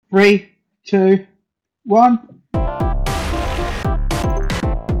3, 2, 1.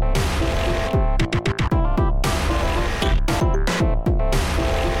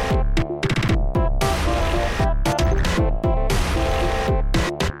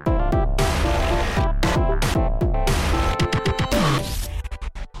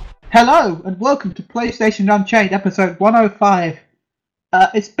 Hello and welcome to PlayStation Unchained episode 105.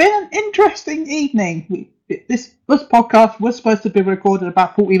 It's been an interesting evening. This podcast was supposed to be recorded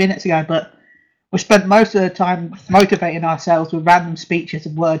about 40 minutes ago, but we spent most of the time motivating ourselves with random speeches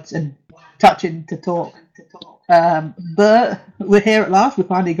and words and touching to talk. But we're here at last. We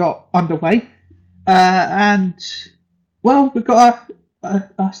finally got underway. And, well, we've got our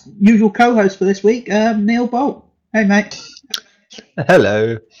usual co-host for this week, Neil Bolt. Hey, mate.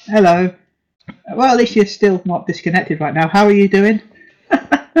 Hello. Hello. Well, at least you're still not disconnected right now. How are you doing?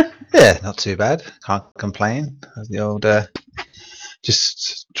 Yeah, not too bad. Can't complain. The old,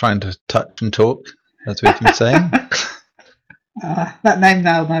 just trying to touch and talk, as we've been saying. That name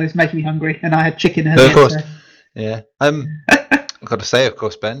now is making me hungry, and I had chicken earlier. Of course. So. Yeah. I've got to say, of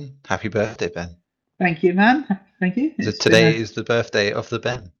course, Ben. Happy birthday, Ben. Thank you, man. Thank you. So today is the birthday of the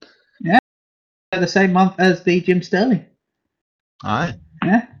Ben. Yeah. The same month as the Jim Sterling. Aye.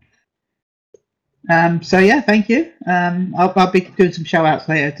 Yeah. So yeah, thank you. I'll be doing some shout outs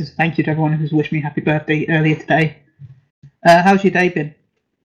later to thank you to everyone who's wished me happy birthday earlier today. How's your day been?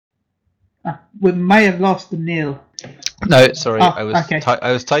 We may have lost Neil. No, sorry. I was okay.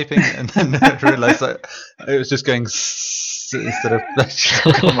 I was typing and then I realised that it was just going instead of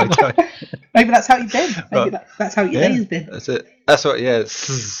on my time. Maybe that's how you've been. Maybe that's how your day has been. That's it. That's what. Yeah.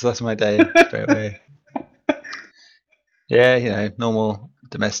 That's my day straight away. Yeah, normal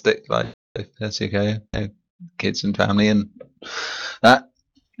domestic life as you go, kids and family and that.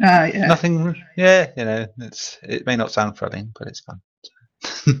 Yeah. Nothing. Yeah, it may not sound thrilling, but it's fun.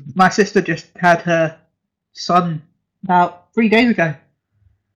 My sister just had her son about 3 days ago.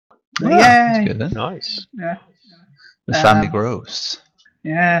 Oh, yay! That's good, then. Nice. Yeah. The family grows.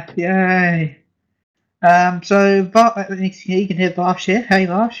 Yeah, yay. So you can hear Varsh here. Hey,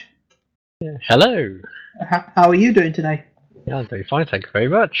 Varsh. Yeah. Hello. How are you doing today? Yeah, I'm doing fine, thank you very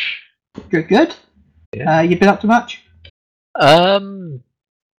much. Good. Yeah. You been up to much?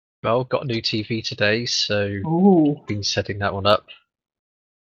 Well, got a new TV today, so Ooh, been setting that one up.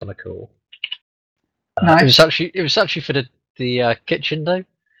 Kind of cool. nice. It was actually for the kitchen though,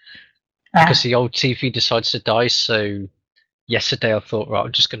 because the old TV decides to die. So yesterday I thought, right,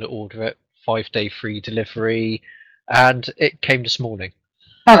 I'm just going to order it, 5-day free delivery, and it came this morning.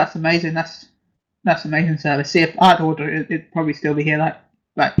 Oh, that's amazing. That's amazing service. See, if I'd order it, it'd probably still be here like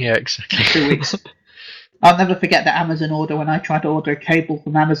Yeah, exactly. 2 weeks. I'll never forget the Amazon order when I tried to order a cable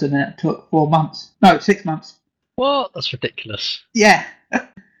from Amazon and it took 4 months. No, 6 months. What? That's ridiculous. Yeah.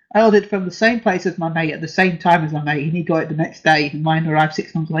 I ordered from the same place as my mate at the same time as my mate, and he got it the next day, and mine arrived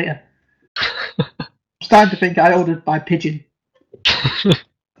 6 months later. I'm starting to think I ordered by pigeon.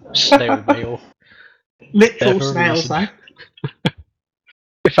 Snail mail. Literal Never snails, reason. though.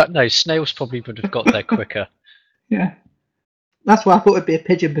 In fact, no, snails probably would have got there quicker. Yeah. That's why I thought it'd be a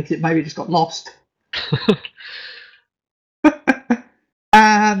pigeon, because it maybe just got lost.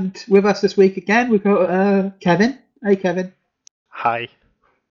 And with us this week again, we've got Kevin. Hey, Kevin. Hi.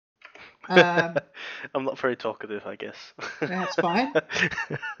 Um, I'm not very talkative, I guess. That's fine.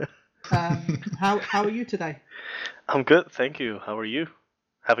 How are you today? I'm good, thank you. How are you?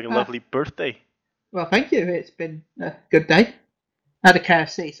 Having a lovely birthday. Well, thank you. It's been a good day. I had a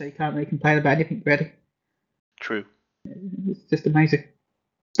KFC, so you can't really complain about anything, really. True. It's just amazing.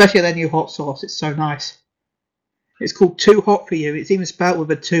 Especially their new hot sauce. It's so nice. It's called Too Hot For You. It's even spelled with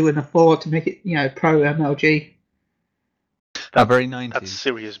a 2 and a 4 to make it, pro MLG. Very 90s. That's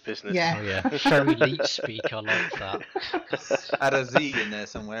serious business. Yeah. Oh yeah, very elite speak. I like that. Add a Z in there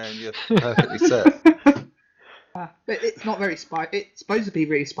somewhere and you're perfectly set. But it's not very spicy. It's supposed to be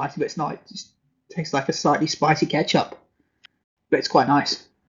really spicy, but it's not. It just tastes like a slightly spicy ketchup. But it's quite nice.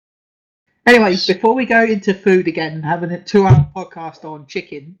 Anyway, before we go into food again and having a 2-hour podcast on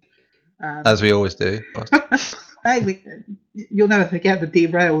chicken. As we always do. Hey, you'll never forget the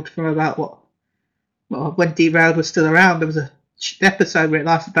Derailed from about when Derailed was still around. There was an episode where it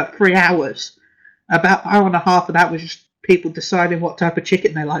lasted about 3 hours. About an hour and a half of that was just people deciding what type of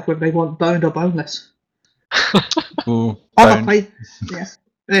chicken they like, whether they want boned or boneless. Ooh, Yeah.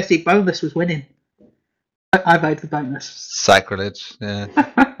 Let's see, boneless was winning. I voted for boneless. Sacrilege, yeah.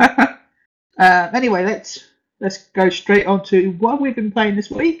 Anyway, let's go straight on to what we've been playing this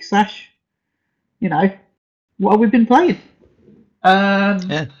week, what we've been playing.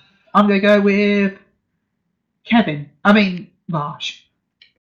 Yeah. I'm going to go with Kevin. I mean, Marsh.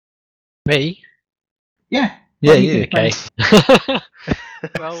 Me? Yeah. Yeah, What have you. been Okay. playing?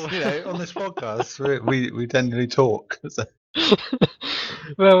 Well, You know, on this podcast, we generally talk. So.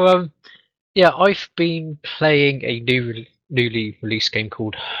 well, yeah, I've been playing a newly released game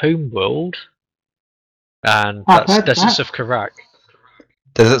called Homeworld, and I've that's heard of Deserts that. of Karak.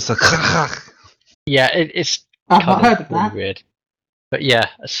 Does it say? Yeah, it's I've kind not of heard of really that. weird. But yeah,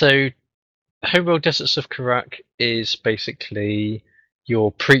 so Homeworld Deserts of Karak is basically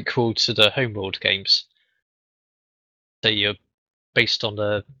your prequel to the Homeworld games. So you're based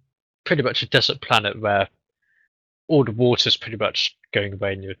on pretty much a desert planet where all the water's pretty much going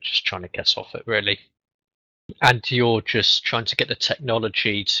away and you're just trying to get off it, really. And you're just trying to get the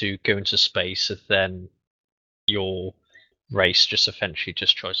technology to go into space, and then your race just eventually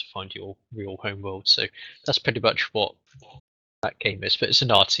just tries to find your real home world. So that's pretty much what that game is. But it's an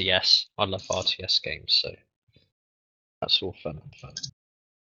RTS. I love RTS games, so that's all fun.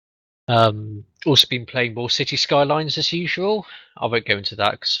 Also been playing more City Skylines as usual. I won't go into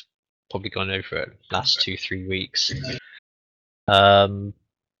that because probably gone over it last 2-3 weeks. And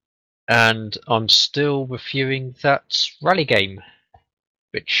I'm still reviewing that rally game,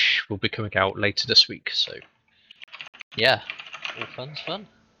 which will be coming out later this week. So, yeah, all fun's fun.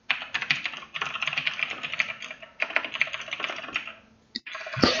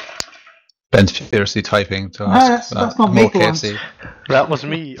 Ben's furiously typing to No, ask that's not me more for once. KFC. That was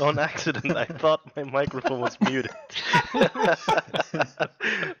me on accident. I thought my microphone was muted.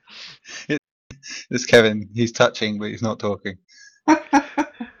 It's Kevin. He's touching, but he's not talking.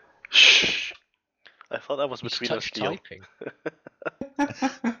 Shh. I thought that was He's between us, touch deal.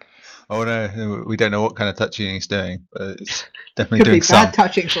 typing. Oh no, we don't know what kind of touching he's doing, but it's definitely Could be doing some. bad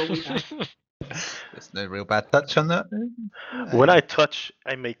touching for all we know. There's no real bad touch on that. When I touch,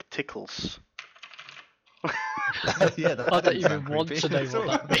 I make tickles. Yeah, that I don't doesn't even sound want creepy to know at all.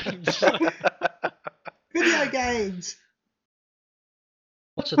 what that means. Video games.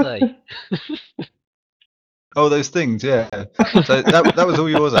 What are they? Oh, those things, yeah. So that was all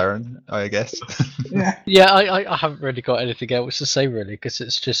yours, Aaron, I guess. Yeah. Yeah, I haven't really got anything else to say really, because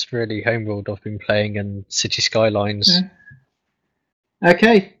it's just really Homeworld I've been playing and City Skylines. Yeah.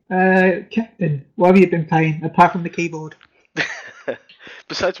 Okay, Captain, what have you been playing apart from the keyboard?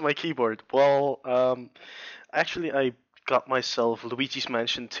 Besides my keyboard, well, actually I got myself Luigi's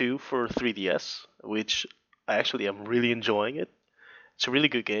Mansion 2 for 3DS, which I actually am really enjoying it. It's a really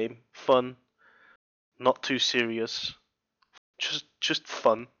good game, fun, not too serious, just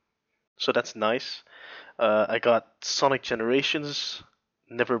fun. So that's nice. I got Sonic Generations.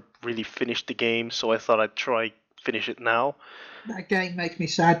 Never really finished the game, so I thought I'd try finish it now. That game makes me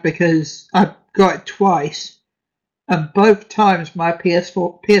sad because I got it twice, and both times my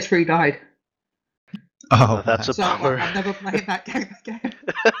PS3 died. Oh, That's a So bummer. I'm never playing that game again.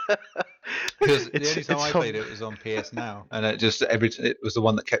 because the only time I played it was on PS Now, and it was the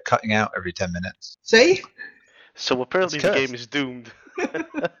one that kept cutting out every 10 minutes. See? So apparently It's the cursed. game is doomed.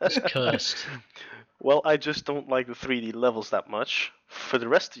 It's cursed. Well, I just don't like the 3D levels that much. For the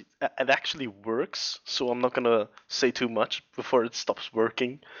rest, it actually works, so I'm not gonna say too much before it stops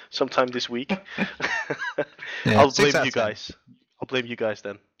working sometime this week. Yeah, I'll 6 blame out you of 10. guys. I'll blame you guys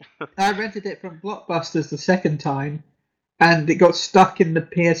then. I rented it from Blockbusters the second time, and it got stuck in the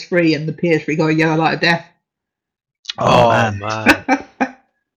PS3, and the PS3 got a yellow light of death. Oh, man.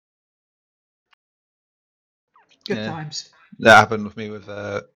 Good Yeah. times. That happened with me with,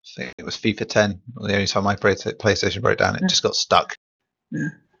 I think it was FIFA 10. The only time my PlayStation broke down, it just got stuck. Yeah.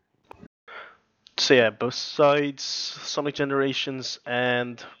 So yeah, besides Sonic Generations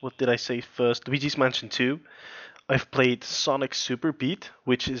and what did I say first? Luigi's Mansion 2. I've played Sonic Super Beat,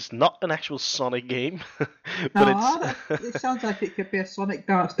 which is not an actual Sonic game, but It sounds like it could be a Sonic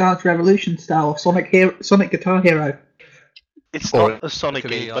Dance Revolution style Sonic Guitar Hero. it's Or not a Sonic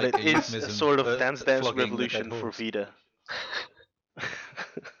could be game, but like it a is a Euphemism sort of for Dance flogging the Revolution dead for horse. Vita.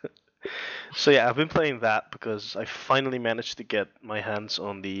 So yeah, I've been playing that because I finally managed to get my hands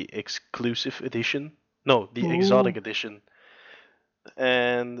on the exclusive edition. No, the Ooh. exotic edition.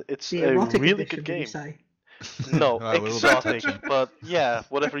 And it's The a erotic really edition, good did you game. say? No, Well, we're all about exotic, touching. but yeah,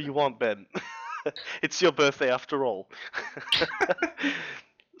 whatever you want, Ben. It's your birthday after all.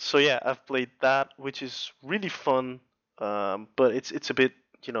 So yeah, I've played that, which is really fun. But it's a bit,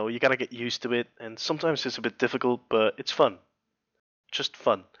 you gotta get used to it, and sometimes it's a bit difficult, but it's fun. Just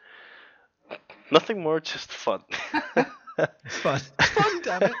fun. Nothing more, just fun. It's fun. It's fun,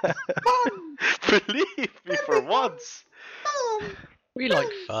 damn it. Fun! Believe me for once. Fun! We like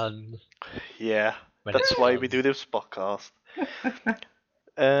fun. Yeah, when that's it's why fun. we do this podcast.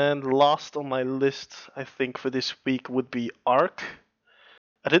 And last on my list, I think for this week would be Ark.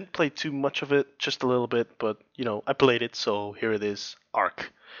 I didn't play too much of it, just a little bit, but I played it, so here it is,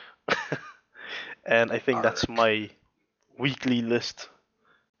 Ark. And I think that's my weekly list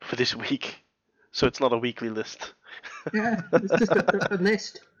for this week. So it's not a weekly list. Yeah, it's just a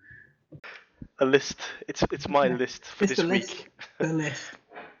list. A list. It's my list for It's this the list. week. The list.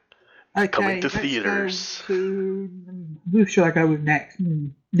 Okay, Coming to let's theaters. go to... Who should I go with next?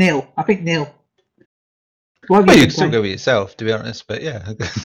 Neil. I think Neil. What have Well, you been can still playing? go with yourself, to be honest, but yeah.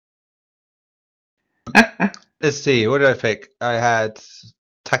 Let's see, what did I pick? I had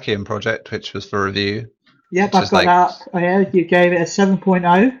Tachyon Project, which was for review. Yep, Which I've is got like- that up. I heard you gave it a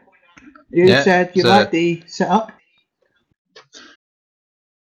 7.0. You Yeah, said you so- liked the setup.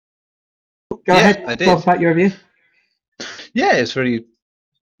 Go Yeah, ahead, I did. talk about your review. Yeah, it's really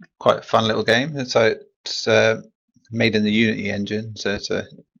quite a fun little game. It's made in the Unity engine, so it's a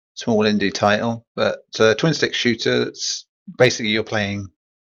small indie title, but it's a twin stick shooter. It's basically you're playing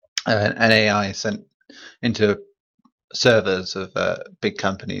an AI sent into servers of big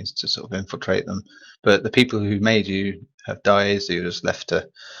companies to sort of infiltrate them, but the people who made you have died, so you're just left to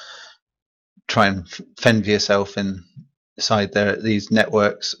try and fend for yourself inside these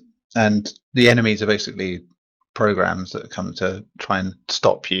networks, and the enemies are basically programs that come to try and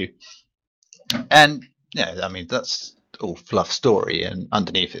stop you. And yeah, I mean that's all fluff story, and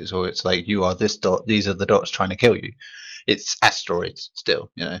underneath it is all it's like you are this dot, these are the dots trying to kill you. It's asteroids still,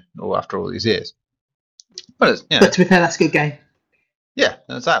 all after all these years. But it's, But to be fair, that's a good game. yeah,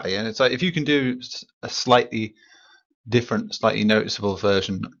 exactly. And it's like if you can do a slightly different, slightly noticeable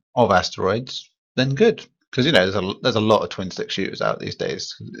version of asteroids, then good. Because there's a lot of twin stick shooters out these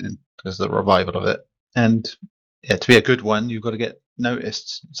days because of the revival of it. And yeah, to be a good one, you've got to get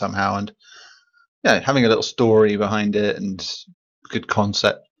noticed somehow. And yeah, having a little story behind it and good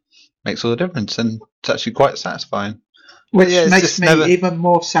concept makes all the difference. And it's actually quite satisfying. Which yeah, it's makes just me never- even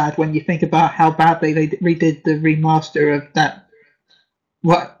more sad when you think about how badly they redid the remaster of that.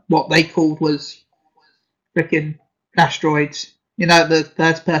 What they called was freaking asteroids. The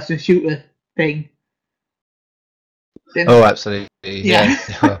first-person shooter thing. Oh, absolutely. Yeah.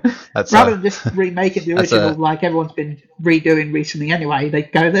 Well, that's Rather than just remaking the that's original like everyone's been redoing recently anyway, they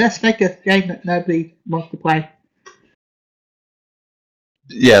go, let's make a game that nobody wants to play.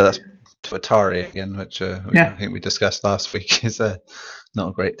 yeah, that's to Atari again, which I Yeah. think we discussed last week is not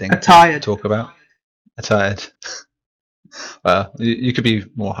a great thing Attired. to talk about. Attired. Well, you could be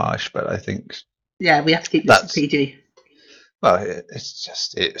more harsh, but I think Yeah, we have to keep this That's- PG. well,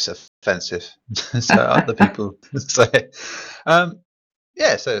 it's offensive. So other people say,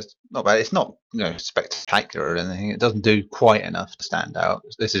 yeah. So it's not bad. It's not spectacular or anything. It doesn't do quite enough to stand out.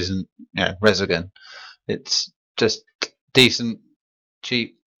 This isn't Resogun. It's just decent,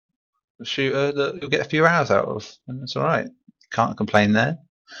 cheap shooter that you'll get a few hours out of, and it's all right. Can't complain there.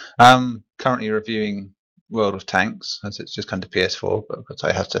 Currently reviewing World of Tanks as it's just come to PS4, but because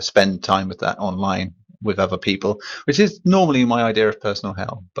I have to spend time with that online with other people, which is normally my idea of personal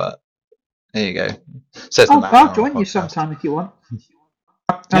hell. But there you go. Says the man I'll on join the you podcast. sometime if you want.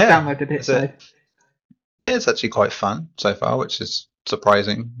 I've Yeah, downloaded it, that's so. it. It's actually quite fun so far, which is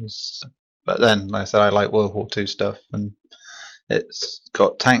surprising. But then, like I said, I like World War II stuff, and it's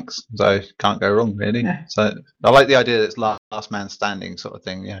got tanks, so can't go wrong really. Yeah. So I like the idea that it's last man standing sort of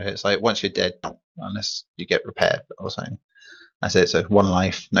thing. It's like once you're dead, unless you get repaired or something. That's it. So one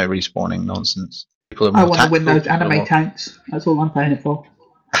life, no respawning nonsense. People are I more want to win tactical, those people are anime more- tanks. That's all I'm playing it for.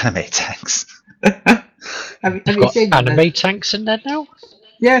 Anime tanks. have You've you got seen them? anime tanks in there now?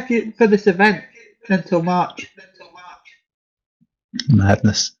 Yeah, for this event until March.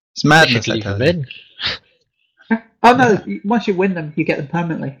 Madness. It's They madness. should I leave tell them you. in. Oh no, once you win them, you get them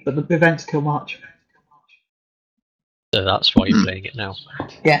permanently, but the event's till March. So that's why you're playing it now.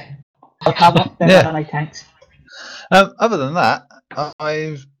 Yeah. I want them Yeah. anime tanks. Other than that,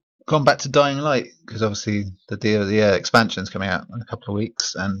 I've gone back to Dying Light because obviously the expansion's coming out in a couple of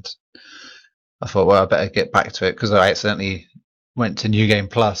weeks, and I thought, well, I better get back to it because I accidentally went to New Game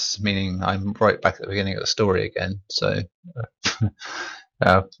Plus, meaning I'm right back at the beginning of the story again. So,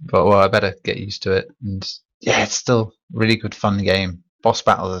 but well, I better get used to it. And yeah, it's still a really good, fun game. Boss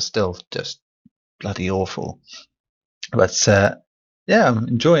battles are still just bloody awful, but yeah, I'm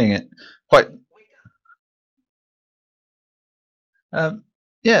enjoying it quite.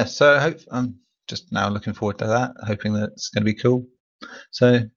 Yeah, so I'm just now looking forward to that, hoping that it's going to be cool.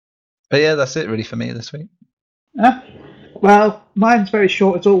 So, but yeah, that's it really for me this week. Well, mine's very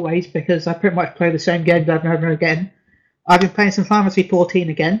short as always because I pretty much play the same games over and over again. I've been playing some Final Fantasy 14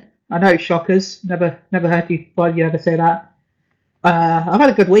 again. I know, shockers. Never heard you ever say that. I've had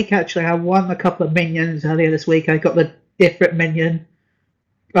a good week actually. I won a couple of minions earlier this week. I got the different minion.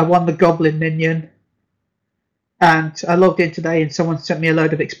 I won the Goblin minion, and I logged in today, and someone sent me a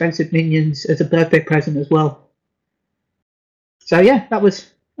load of expensive minions as a birthday present as well. So yeah, that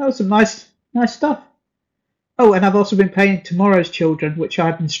was some nice stuff. Oh, and I've also been playing Tomorrow's Children, which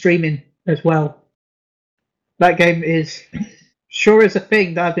I've been streaming as well. That game is sure is a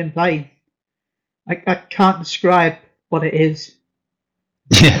thing that I've been playing. I can't describe what it is.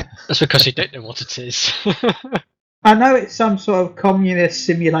 Yeah. That's because you don't know what it is. I know it's some sort of communist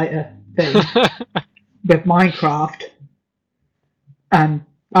simulator thing with Minecraft and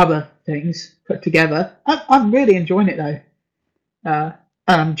other things put together. I'm really enjoying it though. And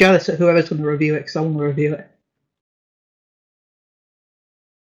I'm jealous of whoever's going to review it because I want to review it.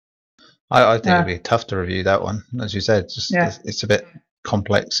 I think it'd be tough to review that one, as you said. It's a bit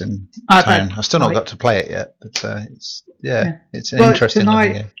complex in tone. I've still not got to play it yet, but it's an interesting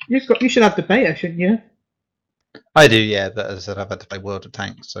game. You should have the beta, shouldn't you? I do, yeah. But as I said, I've had to play World of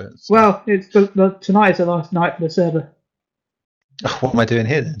Tanks, so tonight is the last night for the server. What am I doing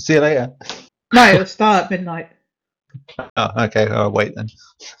here then? See you later. No, it'll start at midnight. Oh, okay. I'll wait then.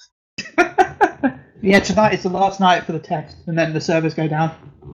 Yeah, tonight is the last night for the test, and then the servers go down.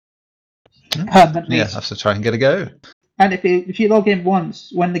 Yeah, I have to try and get a go. And if you log in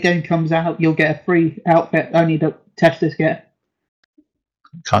once, when the game comes out, you'll get a free outfit only the testers get.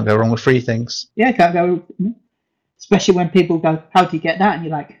 Can't go wrong with free things. Yeah, can't go. Especially when people go, "How do you get that?" And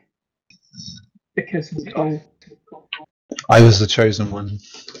you're like, "Because I was the chosen one.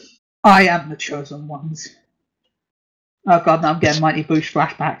 I am the chosen ones." Oh god, now I'm getting Mighty Boosh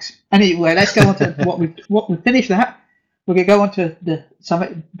flashbacks. Anyway, let's go on to what we finished that. We're gonna go on to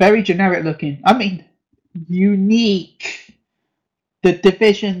something very generic looking. I mean, unique. The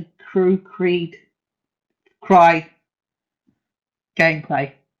Division Crew Creed Cry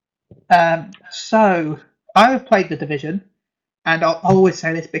gameplay. So I have played the Division, and I'll always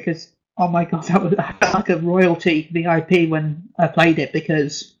say this because oh my god, that was like a royalty VIP when I played it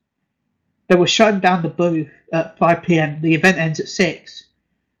because they were shutting down the booth at 5 p.m. The event ends at 6.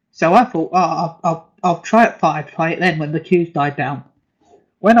 So I thought, I'll try at 5, play it then when the queues died down.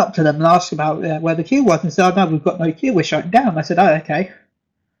 Went up to them and asked about where the queue was and said, oh no, we've got no queue, we're shutting down. I said, oh, okay.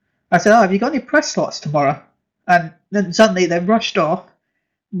 I said, oh, have you got any press slots tomorrow? And then suddenly they rushed off,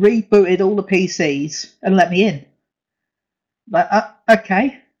 rebooted all the PCs and let me in. Like,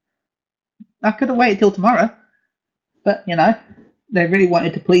 okay. I could have waited till tomorrow. But, you know, they really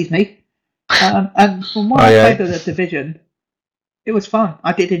wanted to please me. And from what I played of the Division, it was fun.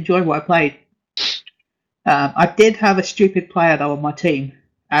 I did enjoy what I played. I did have a stupid player though on my team,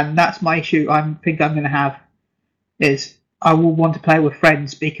 and that's my issue. I think I'm going to have is I will want to play with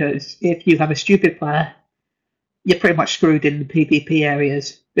friends because if you have a stupid player, you're pretty much screwed in the PvP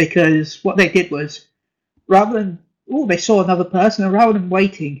areas. Because what they did was, rather than they saw another person, and rather than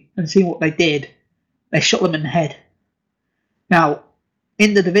waiting and seeing what they did, they shot them in the head. Now,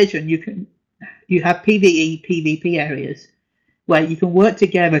 in the Division, you have PvE, PvP areas where you can work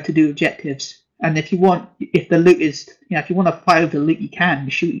together to do objectives. And if the loot is, if you want to fight over the loot, you can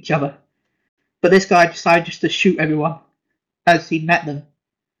shoot each other. But this guy decided just to shoot everyone as he met them.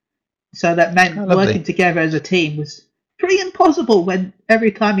 So that meant working together as a team was pretty impossible when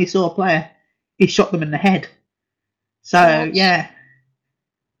every time he saw a player, he shot them in the head. So, yeah.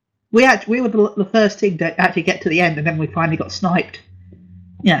 We were the first team to actually get to the end, and then we finally got sniped.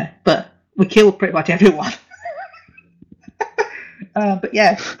 Yeah, but we killed pretty much everyone. But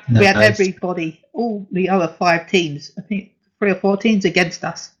yeah, we had everybody, all the other 5 teams, I think 3 or 4 teams against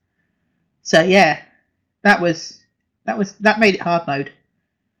us. So yeah, that made it hard mode.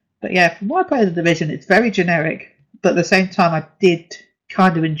 But yeah, from what I play the Division, it's very generic, but at the same time I did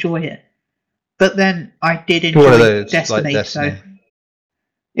kind of enjoy it. But then I did enjoy Destiny, like Destiny. So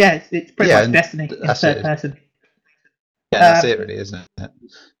yeah, it's pretty much Destiny in third person. Yeah, that's it really, isn't it?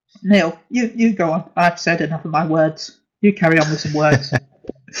 Neil, you go on. I've said enough of my words. You carry on with some words.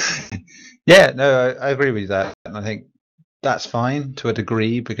 Yeah, no, I agree with that. And I think that's fine to a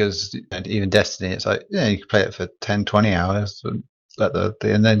degree because even Destiny, it's like, you can play it for 10, 20 hours and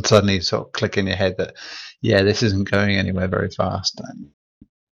then suddenly sort of click in your head that, yeah, this isn't going anywhere very fast. And,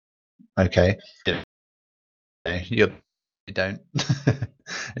 okay. You don't.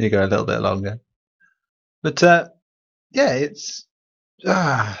 You go a little bit longer. But, yeah, it's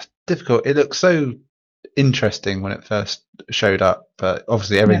difficult. It looks so interesting when it first showed up, but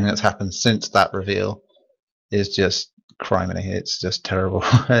obviously everything that's happened since that reveal is just criminy. It's just terrible.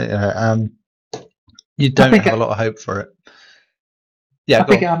 You don't have a lot of hope for it. Yeah, I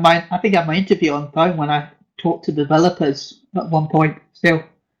think I had my interview on phone when I talked to developers at one point. Still,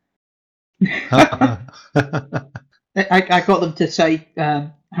 I got them to say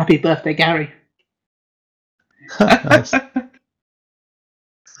Happy birthday, Gary. Nice.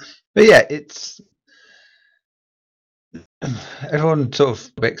 But yeah, it's everyone sort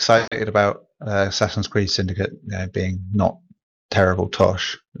of a bit excited about Assassin's Creed Syndicate being not terrible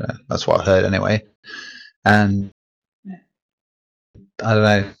tosh. That's what I heard anyway. And I don't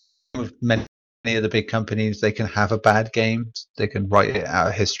know, with many of the big companies, they can have a bad game, they can write it out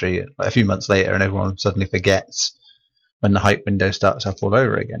of history a few months later, and everyone suddenly forgets when the hype window starts up all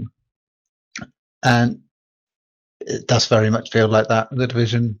over again. And it does very much feel like that. The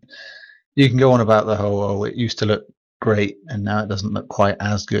Division, you can go on about the whole, oh, it used to look great and now it doesn't look quite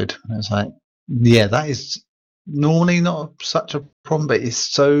as good. And it's like, yeah, that is normally not such a problem, but it's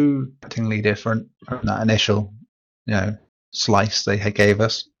so different from that initial, slice they gave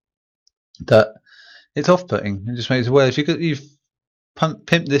us that it's off-putting. It just makes it, well, if you've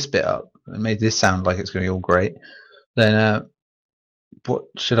pimped this bit up and made this sound like it's going to be all great, then what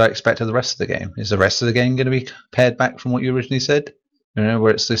should I expect of the rest of the game? Is the rest of the game going to be pared back from what you originally said? Where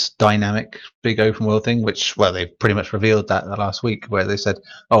it's this dynamic, big open world thing, which, well, they pretty much revealed that the last week, where they said,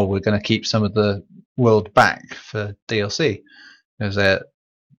 oh, we're going to keep some of the world back for DLC. There's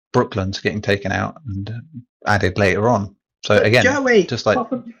Brooklyn's getting taken out and added later on. So again, Joey, just like...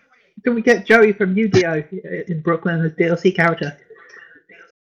 Can we get Joey from Yu-Gi-Oh! In Brooklyn as DLC character?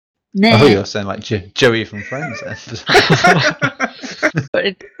 Nah. Oh, you're saying like Joey from Friends.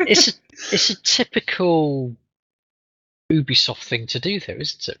 But it's a typical Ubisoft thing to do, though,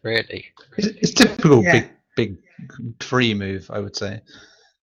 isn't it? Really, it's typical big free move, I would say.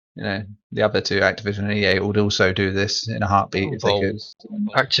 The other two, Activision and EA, would also do this in a heartbeat if they could.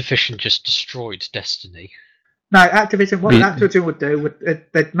 Activision just destroyed Destiny. No, Activision. What Activision would do would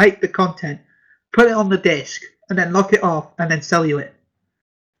they'd make the content, put it on the disc, and then lock it off, and then sell you it.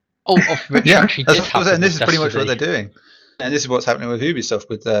 Oh, yeah, and this is pretty much what they're doing. And this is what's happening with Ubisoft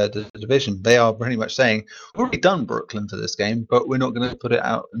with the Division. They are pretty much saying, we've already done Brooklyn for this game, but we're not going to put it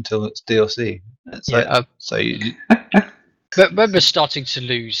out until it's DLC. But when we're starting to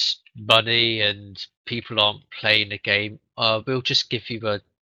lose money and people aren't playing the game, we'll just give you a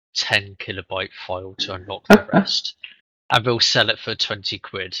 10 kilobyte file to unlock the rest. And we'll sell it for 20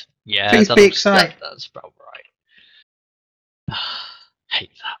 quid. Yeah, Please be excited. That's about right.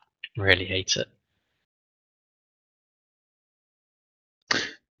 Hate that. Really hate it.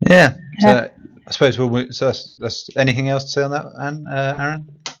 Yeah. So I suppose that's anything else to say on that, Aaron?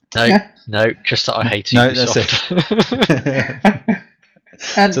 No, just that I hate Ubisoft. No, that's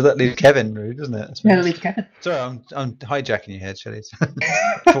it. So that leaves Kevin rude, doesn't it? Yeah, that leaves Kevin. Sorry, I'm hijacking your head, Shelley.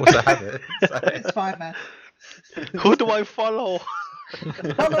 Force a habit. It's fine, man. Who do I follow?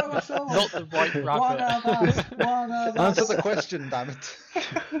 Follow us all. Not the right rabbit. One of us. Answer the question, damn it.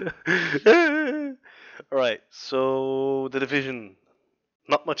 Alright, so The Division.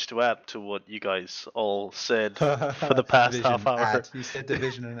 Not much to add to what you guys all said for the past half hour. Ad. You said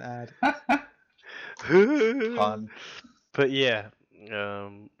Division and ad. Fun. But yeah,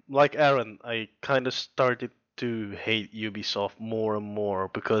 like Aaron, I kind of started to hate Ubisoft more and more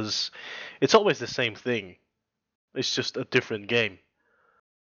because it's always the same thing. It's just a different game.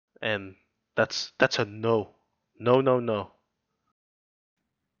 And that's a no. No.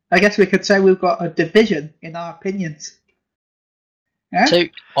 I guess we could say we've got a division in our opinions. Yeah? So,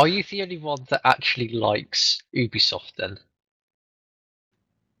 are you the only one that actually likes Ubisoft then?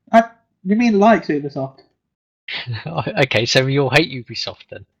 You mean likes Ubisoft? Okay, so you'll hate Ubisoft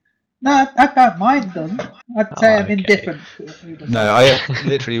then? No, I don't mind them. I'd say I'm indifferent to Ubisoft. No, I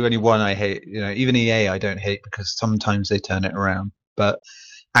literally only one I hate. Even EA I don't hate because sometimes they turn it around. But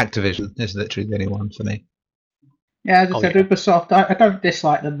Activision is literally the only one for me. Yeah, as I said, Ubisoft, I don't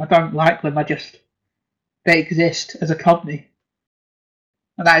dislike them. I don't like them. They exist as a company.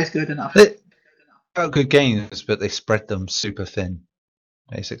 And that is good enough. They're good games, but they spread them super thin,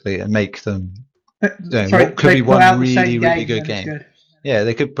 basically, and make them what could be one really good game. Good. Yeah,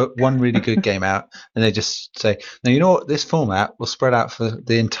 they could put one really good game out, and they just say, "Now you know what? This format will spread out for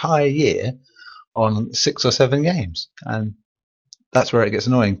the entire year on 6 or 7 games," and that's where it gets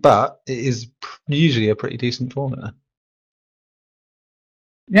annoying. But it is usually a pretty decent format.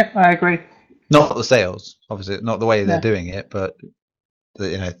 Yep, I agree. Not the sales, obviously, not the way they're doing it, but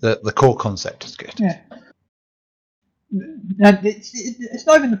the core concept is good. Yeah. And it's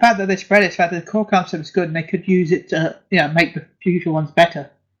not even the fact that they spread it, it's the fact that the core concept is good and they could use it to make the future ones better.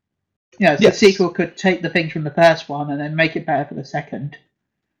 So the sequel could take the things from the first one and then make it better for the second.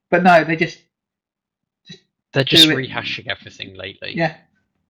 But no, they're just rehashing everything lately. Yeah.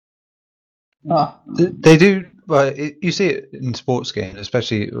 Oh. They do Well, you see it in sports games,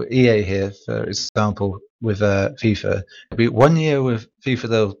 especially EA here, for example, with FIFA. It'll be 1 year with FIFA,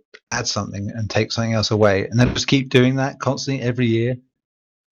 they'll add something and take something else away, and they'll just keep doing that constantly every year.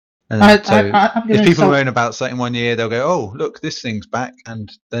 And I'm if gonna people insult- moan about something 1 year, they'll go, "Oh, look, this thing's back,"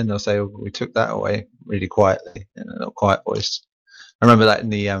 and then they'll say, "Oh, we took that away," really quietly, in a little quiet voice. I remember that in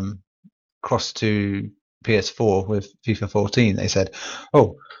the cross to PS4 with FIFA 14, they said,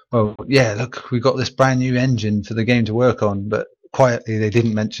 "Oh, well, yeah, look, we got this brand new engine for the game to work on," but quietly they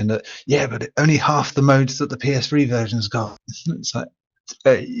didn't mention that. Yeah, but only half the modes that the PS3 version's got. It's like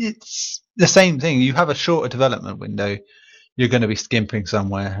it's the same thing. You have a shorter development window. You're going to be skimping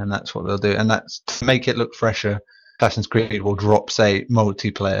somewhere, and that's what they'll do. And that's to make it look fresher. Assassin's Creed will drop, say,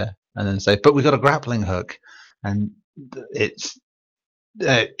 multiplayer, and then say, "But we got a grappling hook," and it's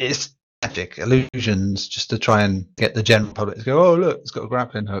magic illusions just to try and get the general public to go, "Oh, look, it's got a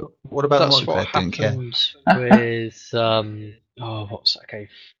grappling hook." What about That's the what multiplayer? Didn't care. happened with what's that game?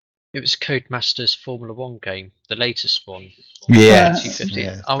 It was Codemasters Formula 1 game, the latest one. Yeah, 2015.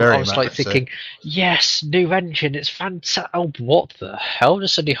 yeah, I very was like much so. thinking, yes, new engine, it's fantastic. Oh, what the hell?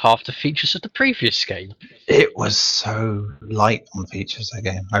 There's only half the features of the previous game. It was so light on features, that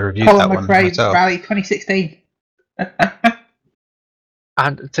game. I reviewed Colin that one McRae myself. Rally 2016.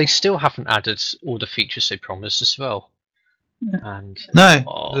 And they still haven't added all the features they promised as well. And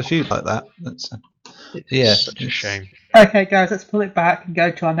No, there's a few like that. it's such a shame. Okay, guys, let's pull it back and go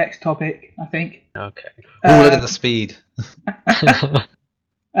to our next topic, I think. Okay. Oh, look at the speed.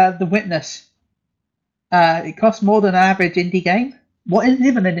 The Witness. It costs more than an average indie game. What is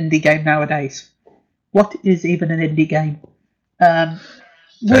even an indie game nowadays? What is even an indie game?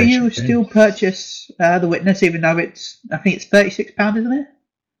 Will you still purchase The Witness, even though I think it's £36, isn't it?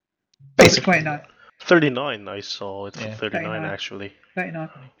 Basically. 29. 39, I saw it for Yeah. 39 39. actually. 39.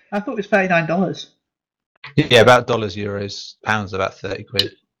 I thought it was $39. Yeah, about dollars, euros, pounds, about 30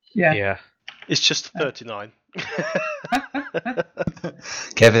 quid. Yeah. Yeah. It's just 39.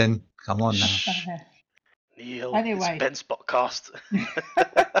 Kevin, come on now. Neil, Anyway. it's Ben's podcast.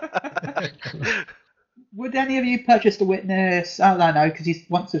 Would any of you purchase The Witness? I don't know, because he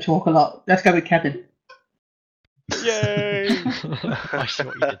wants to talk a lot. Let's go with Kevin. Yay! I see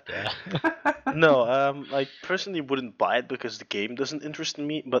what you did there. No, I personally wouldn't buy it because the game doesn't interest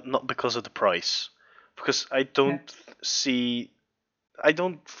me, but not because of the price. Because I don't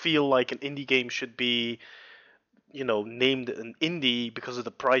feel like an indie game should be, named an indie because of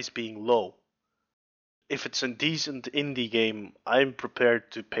the price being low. If it's a decent indie game, I'm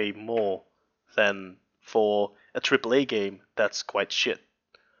prepared to pay more than for a AAA game that's quite shit.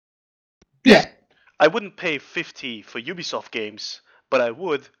 Yeah. I wouldn't pay $50 for Ubisoft games, but I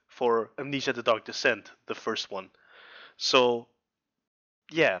would for Amnesia: The Dark Descent, the first one. So,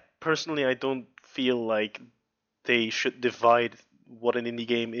 yeah, personally, I don't feel like they should divide what an indie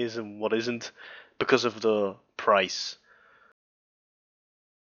game is and what isn't because of the price.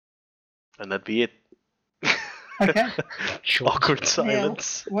 And that'd be it. Okay. Awkward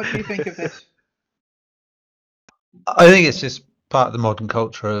silence. Neil, what do you think of this? I think it's just part of the modern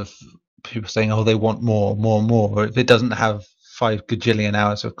culture of people saying, "Oh, they want more, more, more." If it doesn't have 5 gajillion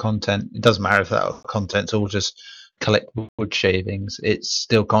hours of content, it doesn't matter if that content's all just collect wood shavings. It's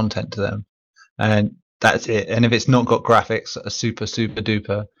still content to them, and that's it. And if it's not got graphics that are super, super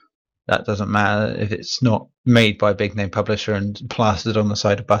duper, that doesn't matter. If it's not made by a big name publisher and plastered on the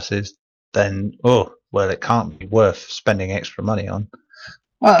side of buses, then it can't be worth spending extra money on.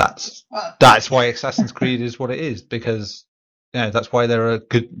 Well, That's why Assassin's Creed is what it is, because that's why there are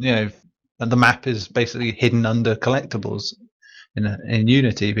good, and the map is basically hidden under collectibles in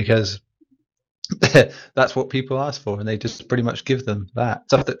Unity, because that's what people ask for, and they just pretty much give them that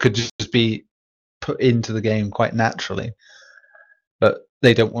stuff that could just be put into the game quite naturally, but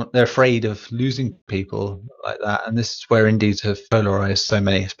they're afraid of losing people like that, and this is where indies have polarized so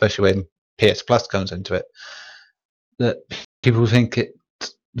many, especially when PS Plus comes into it, that people think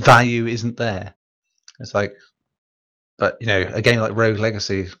value isn't there. It's like, but a game like Rogue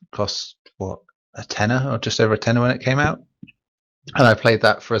Legacy costs a tenner or just over a tenner when it came out, and I played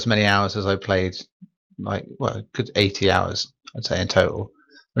that for as many hours as I played, a good 80 hours I'd say in total,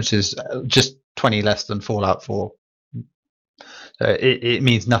 which is just 20 less than Fallout 4. So it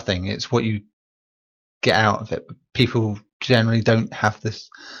means nothing. It's what you get out of it. But people generally don't have this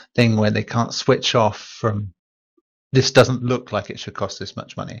thing where they can't switch off from, this doesn't look like it should cost this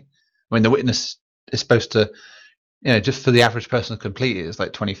much money. I mean, The Witness is supposed to, just for the average person to complete it, it's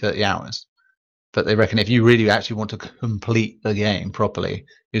like 20-30 hours. But they reckon if you really actually want to complete the game properly,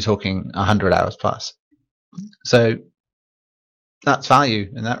 you're talking 100 hours plus. So that's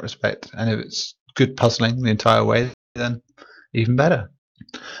value in that respect. And if it's good puzzling the entire way, then even better.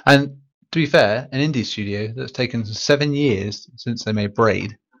 And to be fair, an indie studio that's taken 7 years since they made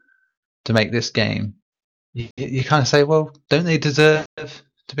Braid to make this game, you kind of say, well, don't they deserve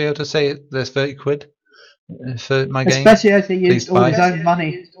to be able to say there's 30 quid for my game? Especially as he used Please all buy. his own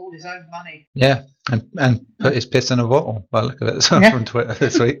money. Yeah, and put his piss in a bottle by the look of it from Twitter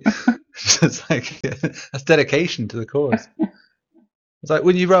this week. It's like, that's dedication to the cause. It's like,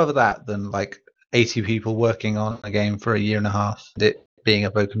 would you rather that than like 80 people working on a game for a year and a half, and it being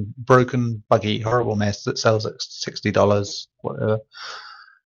a broken, buggy, horrible mess that sells at $60, whatever?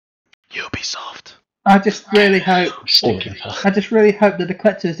 Ubisoft. I just really hope. Stinking I just really hope that the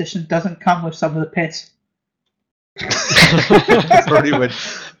collector's edition doesn't come with some of the piss. Probably would.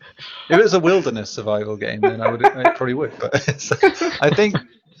 If it was a wilderness survival game, then I probably would. But I think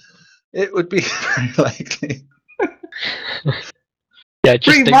it would be very likely. Yeah,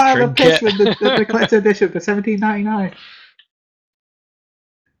 just 3 don't vial of drink piss it. with the collector's edition for $17.99.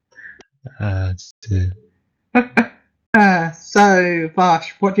 So,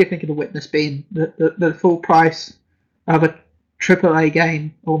 Vash, what do you think of The Witness being the full price of a AAA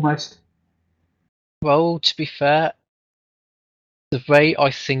game, almost? Well, to be fair, the way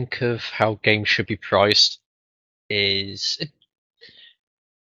I think of how games should be priced is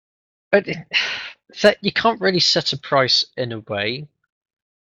that you can't really set a price in a way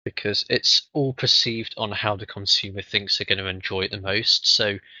because it's all perceived on how the consumer thinks they're going to enjoy it the most.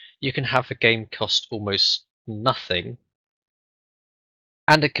 So you can have a game cost almost nothing,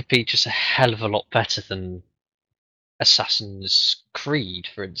 and it could be just a hell of a lot better than Assassin's Creed,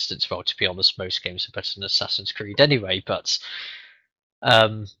 for instance. Well, to be honest, most games are better than Assassin's Creed anyway, but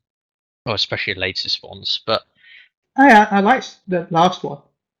well, especially the latest ones. But I liked the last one.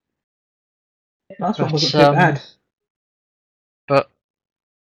 The last one wasn't too bad. But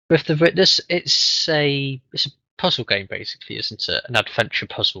with The Witness, it's a puzzle game, basically, isn't it? An adventure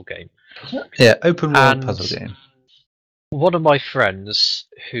puzzle game. Yeah, open world And puzzle game. one of my friends,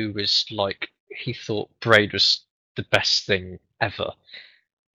 who was like, he thought Braid was the best thing ever.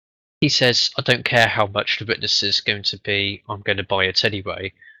 He says, I don't care how much The Witness is going to be, I'm going to buy it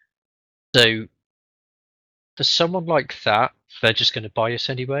anyway. So for someone like that, they're just going to buy it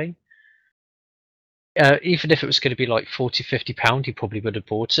anyway. Even if it was going to be like £40-50, he probably would have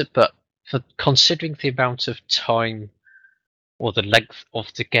bought it. But for considering the amount of time or the length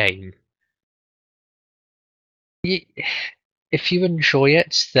of the game, if you enjoy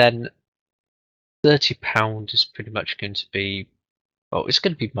it, then £30 is pretty much going to be, well, it's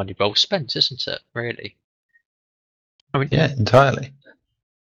going to be money well spent, isn't it? Really. I mean, Yeah, entirely.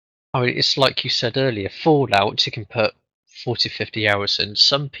 I mean, it's like you said earlier, Fallout, you can put 40-50 hours in.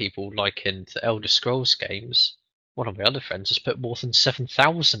 Some people, like in the Elder Scrolls games, one of my other friends has put more than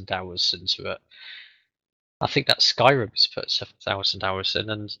 7,000 hours into it. I think that Skyrim has put 7,000 hours in,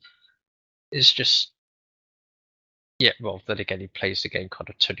 and it's just, yeah, well, then again, he plays the game kind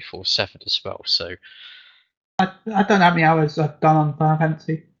of 24/7 as well, so. I don't know how many hours I've done on Final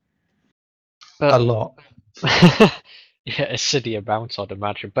Fantasy. But, A lot. yeah, a silly amount, I'd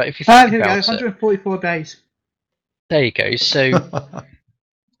imagine. But if you think Here we go, about it, 144 days. there you go. So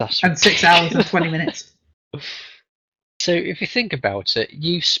that's And 6 hours and 20 minutes. So if you think about it,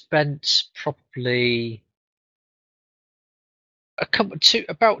 you've spent probably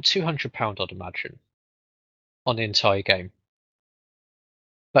about £200, I'd imagine, on the entire game.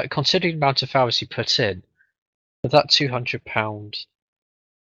 But considering the amount of hours you put in, for that £200,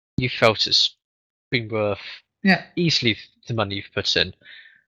 you felt it's been worth easily the money you've put in.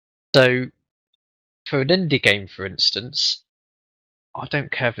 So for an indie game, for instance, I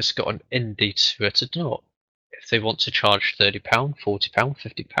don't care if it's got an indie to it or not. If they want to charge £30, £40,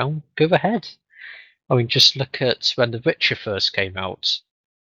 £50, go ahead. I mean, just look at when The Witcher first came out.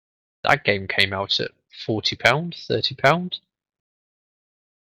 That game came out at £40, £30.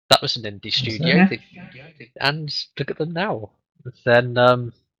 That was an indie studio. And look at them now. Then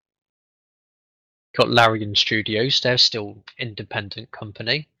got Larian Studios, they're still an independent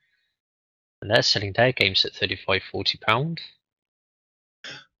company. And they're selling their games at £35, £40.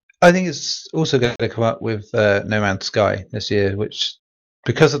 I think it's also going to come up with No Man's Sky this year, which,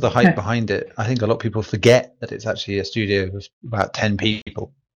 because of the hype behind it, I think a lot of people forget that it's actually a studio with about 10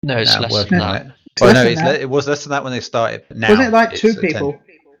 people. No, it's less than that. Well, no, it was less than that when they started. But now wasn't it like 2 people?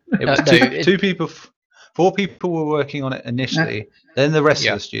 It was two people. 4 people were working on it initially. Then the rest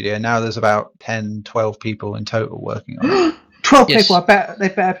of the studio. Now there's about 10, 12 people in total working on it. 12 people. I bet they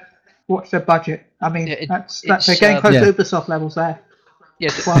better watch their budget. I mean, that's they're getting close to Ubisoft levels there.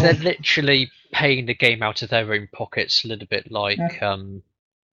 Yeah, they're literally paying the game out of their own pockets, a little bit like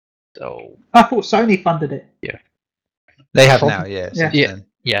Oh, I thought Sony funded it. They have From- now, yeah. Yeah. since then.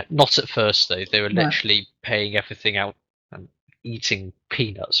 yeah, not at first though. They were No. literally paying everything out and eating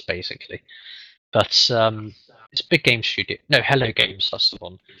peanuts basically. But it's a big game studio. No, Hello Games. That's the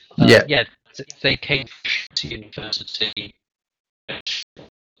one. Yeah. Yeah. They came to university.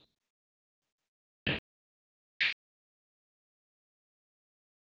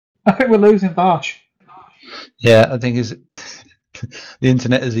 I think we're losing Varsh. Yeah, I think the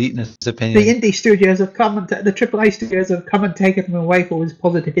internet has eaten his opinion. The indie studios have come and the AAA studios have come and taken him away for his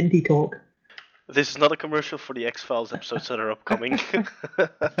positive indie talk. This is not a commercial for the X-Files episodes that are upcoming.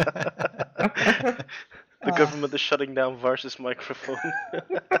 The government is shutting down Vars's microphone.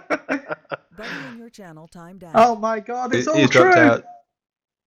 Buddy in your channel timed out. Oh my god, it's all He's true! dropped out.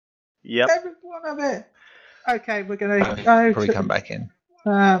 Yep. Every one of it! Okay, we're gonna go Probably to... come back in.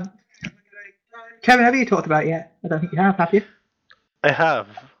 Kevin, have you talked about it yet? I don't think you have you? I have.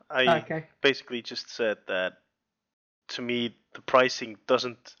 I Okay. basically just said that to me the pricing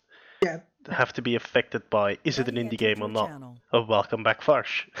doesn't have to be affected by is it an indie game or not. Oh, welcome back,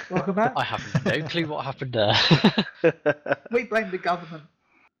 Varsh. Welcome back. I have no clue what happened there. We blame the government.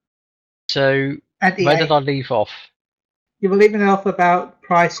 So And where EA. did I leave off? You were leaving off about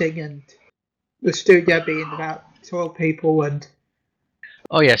pricing and the studio being about 12 people and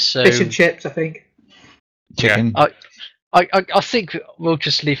Oh yes, so fish and chips, I think. Chicken. I think we'll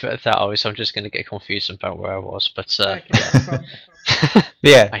just leave it at that. Otherwise, I'm just going to get confused about where I was. But Okay, that's fine.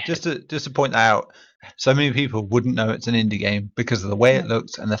 Yeah, just to point out, so many people wouldn't know it's an indie game because of the way it Yeah.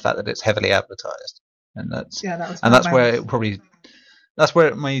 looks and the fact that it's heavily advertised, and that's That was that's where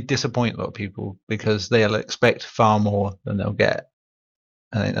it may disappoint a lot of people because they'll expect far more than they'll get.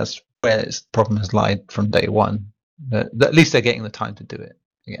 I think that's where its problem has lied from day one. That at least they're getting the time to do it.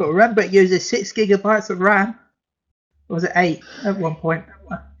 Yeah. But remember, it uses 6 gigabytes of RAM. Or was it 8 at one point?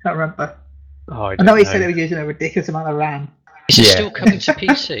 I can't remember. Oh, I I know he don't said it was using a ridiculous amount of RAM. Is it Yeah. still coming to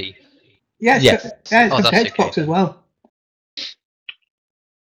PC? Yes, Yes. yeah, it's Oh, come to that's Xbox okay. as well.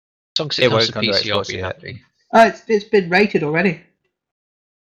 As long as It it comes won't to come to PC, I'll Xbox be yet. happy. It's been rated already.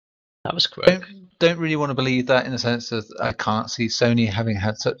 That was quick. Don't really want to believe that in the sense that I can't see Sony having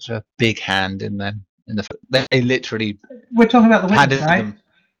had such a big hand in them. They literally We're talking about the handed Witness, right? them.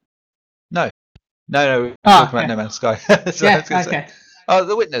 No, we're Ah, talking about okay. No Man's Sky. That's what I was Yeah, gonna say. okay. Oh,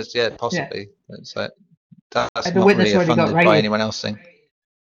 The Witness, yeah, possibly. That's The not Witness really a already got funded by rated. anyone else thing.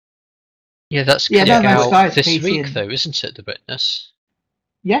 Yeah, that's Yeah, coming No Man's Sky out is this PC week, and- though, isn't it? The Witness.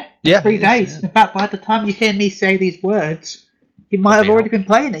 Yeah, Yeah, 3 it is, days. yeah. In fact, by the time you hear me say these words, you might have Probably already been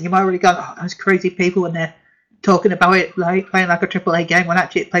playing it. You might have already gone, oh, those crazy people, and they're talking about it like playing like a AAA game when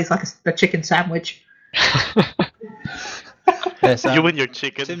actually it plays like a chicken sandwich. Yes, You and your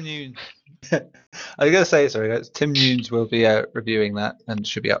chicken. Tim Noon. I was going to say, sorry, guys, Tim Nunes will be reviewing that and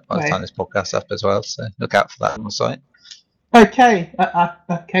should be up by the Right. time this podcast's up as well. So look out for that on the site. Okay,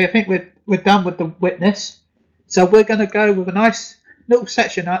 okay. I think we're done with the Witness. So we're going to go with a nice little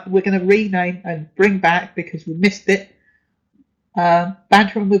section. We're going to rename and bring back because we missed it.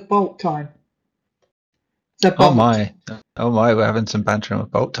 Bantering with Bolt time. So Oh Bolt. my, we're having some bantering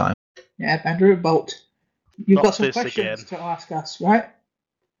with Bolt time. Yeah, Bantering with Bolt. You've Not got some this questions again. to ask us, right?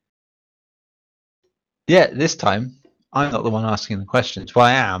 Yeah, this time I'm not the one asking the questions. Well,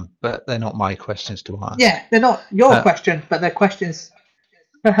 I am, but they're not my questions to ask. Yeah, they're not your Uh, questions, but they're questions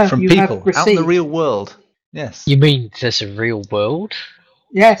From you people have received. out in the real world. Yes. You mean there's a real world?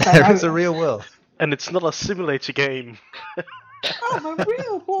 Yes, I There know. is a real world. And it's not a simulator game. I'm a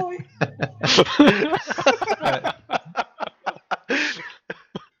real boy.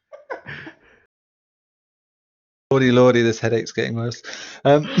 Lordy, this headache's getting worse.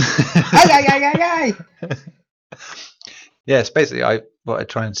 Ay. Yes, basically, I thought I'd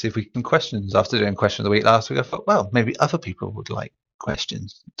try and see if we can questions. After doing question of the week last week, I thought, well, maybe other people would like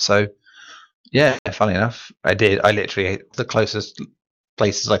questions. So, yeah, funny enough, I did. I literally the closest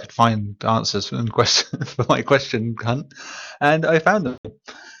places I could find answers for my question hunt, and I found them.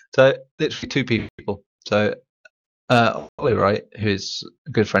 So, literally 2 people. So, Ollie Wright, who is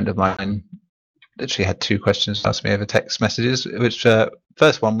a good friend of mine, literally had 2 questions asked me over text messages. Which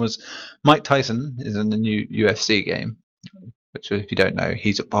first one was, Mike Tyson is in the new UFC game, which, if you don't know,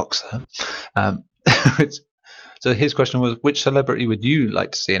 he's a boxer. So his question was, which celebrity would you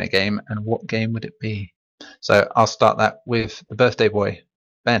like to see in a game, and what game would it be? So I'll start that with the birthday boy,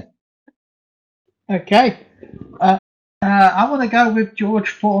 Ben. Okay. I want to go with George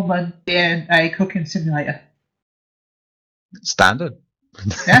Foreman in a cooking simulator. Standard.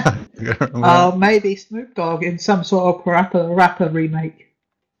 Yeah. Maybe Snoop Dogg in some sort of rapper remake.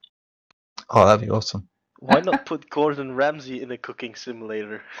 Oh, that'd be awesome. Why not put Gordon Ramsay in a cooking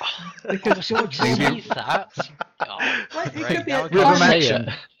simulator? Because I was going George to Foreman. say that. Oh, Well, it great. could be Now a I can't rhythm say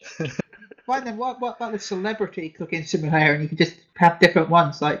action. it. Fine then, what about the celebrity cooking simulator? And you could just have different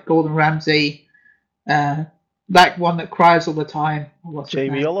ones like Gordon Ramsay, that one that cries all the time. What's his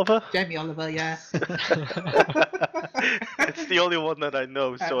Jamie name? Oliver? Jamie Oliver, yeah. It's the only one that I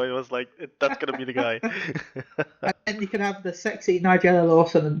know, so I was like, that's gonna be the guy. And then you can have the sexy Nigella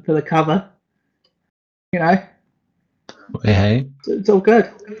Lawson for the cover. You know, Hey. it's all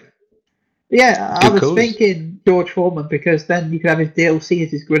good. Yeah, I Good was calls. thinking George Foreman because then you could have his DLC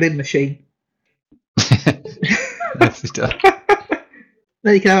as his grilling machine. Nicely done.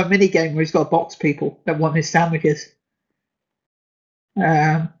 Then you can have a mini game where he's got to box people that want his sandwiches.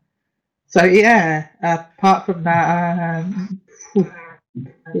 So yeah, apart from that,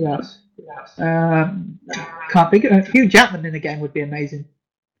 who else? Can't think of Hugh Jackman in a game would be amazing.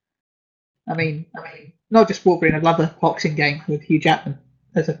 I mean, not just Wolverine. I'd love a boxing game with Hugh Jackman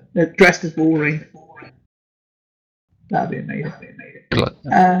as dressed as Wolverine. That'd be amazing. Good luck.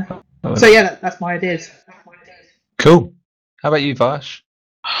 So yeah, that's my ideas. Cool. How about you, Vash?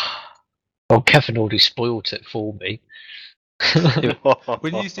 Well, Kevin already spoiled it for me.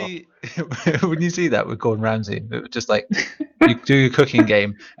 When you see that with Gordon Ramsay, it was just like you do a cooking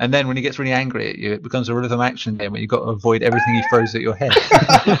game, and then when he gets really angry at you, it becomes a rhythm action game where you've got to avoid everything he throws at your head.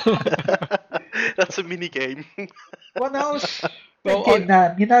 That's a mini game. Well, no, I was Well, thinking,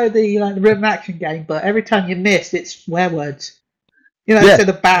 the rhythm action game, but every time you miss, it's swear words. You know, Yeah. instead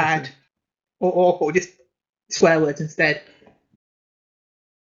of bad or awful, just swear words instead.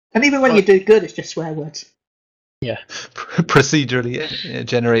 And even when you do good, it's just swear words. Procedurally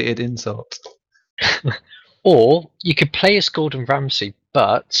generated insults. Or you could play as Gordon Ramsay,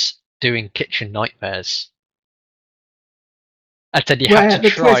 but doing kitchen nightmares. And then you Where have to the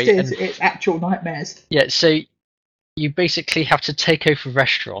try twist is, and it's actual nightmares. yeah, so you basically have to take over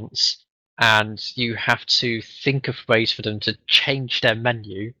restaurants and you have to think of ways for them to change their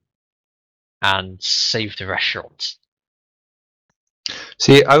menu and save the restaurant.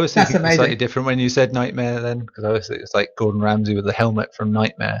 See, I was That's thinking amazing. slightly different when you said Nightmare then, because I was thinking it's like Gordon Ramsay with the helmet from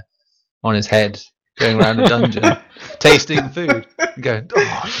Nightmare on his head, going around a dungeon, tasting food, and going,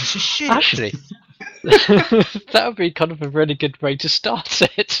 "Oh, this is shit." Actually, that would be kind of a really good way to start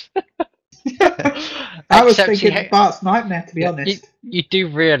it. I was Except thinking Bart's Nightmare, to be you, honest. you do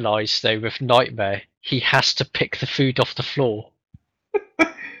realise though with Nightmare, he has to pick the food off the floor.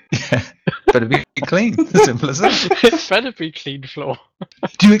 Yeah. Better be clean. Simple as that. It better be clean floor.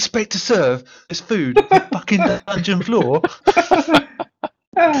 Do you expect to serve this food on the fucking dungeon floor?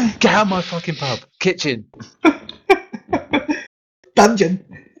 Get out of my fucking pub. Kitchen. Dungeon.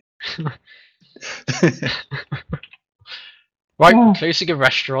 Right, Oh. closing a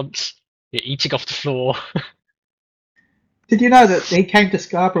restaurant. You're eating off the floor. Did you know that he came to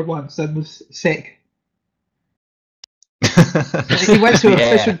Scarborough once and was sick? He went to a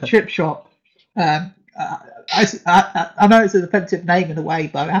fish and chip shop. I know it's an offensive name in a way,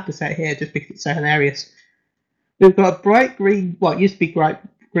 but I have to say it here just because it's so hilarious. We've got a bright green, well, it used to be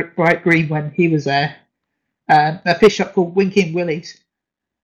bright green when he was there, a fish shop called Winking Willie's.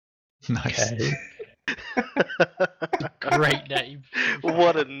 Nice. Okay. Great name.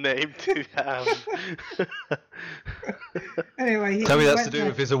 What a name to have. Anyway, he Tell me that's went to do there-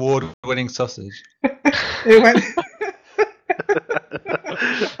 with his award-winning sausage. He went,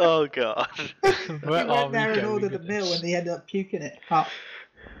 Oh god. Where he are went we there and going ordered a with meal this? and he ended up puking it up.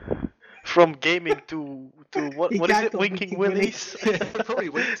 From gaming to what He what is gagged it? on Winking Winking Willies? Probably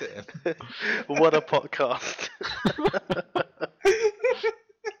winked at him. What a podcast.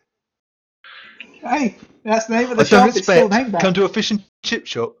 Hey, that's the name of the I don't shop. It's still expect named that. come to a fish and chip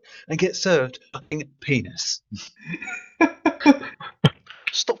shop and get served fucking penis.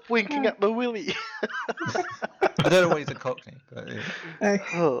 Stop winking at my willy. I don't know why he's a cockney. But yeah. Hey,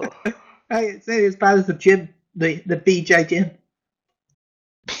 Oh. hey, it's nearly as bad as the gym, the BJ gym,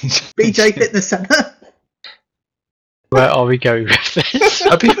 BJ Fitness Centre. Where are we going with this?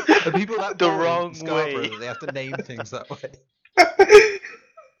 Are people that The boring in wrong Scarborough way. that they have to name things that way?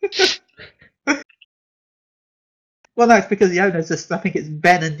 Well, no, it's because the owners just, I think it's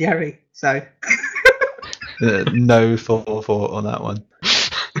Ben and Jerry. So No thought on that one.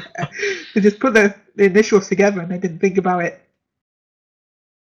 they just put the initials together and they didn't think about it.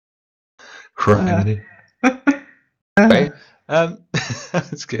 Criminy. Okay.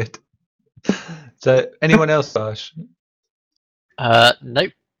 That's good. So, anyone else, Vash?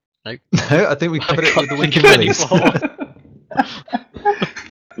 Nope. No, I think we covered it with the Can't Winky think of any Willies. more.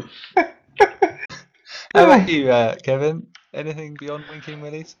 How about you, Kevin? Anything beyond Winking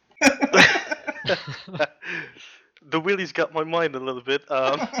Willies? The Willy's got my mind a little bit. You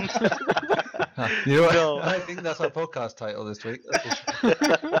know what? No. I think that's our podcast title this week.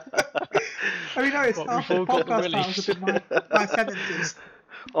 I mean, no, it's What, half we've the all got the podcast titles have been my sentences.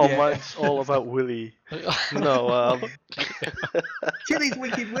 Oh, Yeah. mine's all about Willy. No, Chili's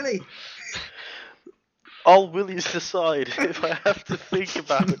Winking Willy. all Willies aside, if I have to think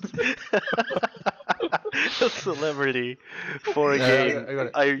about a celebrity for a No, game, I got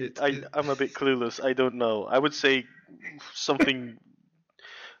it. I'm a bit clueless. I don't know. I would say something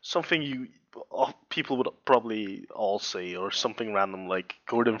people would probably all say, or something random like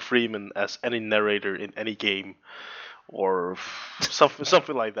Gordon Freeman as any narrator in any game, or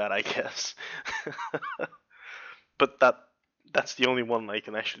something like that, I guess. But that's the only one I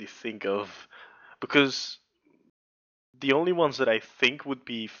can actually think of, because the only ones that I think would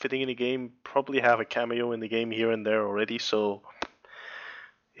be fitting in a game probably have a cameo in the game here and there already. So,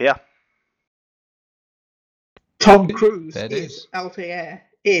 yeah. Tom Cruise There it is is. Altair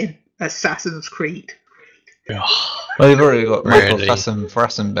in Assassin's Creed. Well, they've already got Michael Really?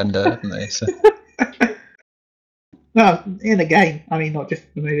 Fassbender, haven't they? So. No, in the game. I mean, not just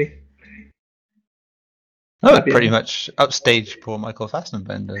the movie. That would That'd be pretty it. much upstage poor Michael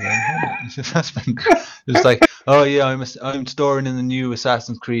Fassbender. Then, Fassbender. It's like, oh yeah, I'm starring in the new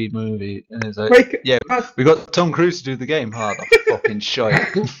Assassin's Creed movie, and it's like, Wait, yeah, I, we got Tom Cruise to do the game. Oh, the fucking shite.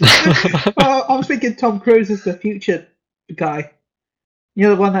 I was thinking Tom Cruise is the future guy. You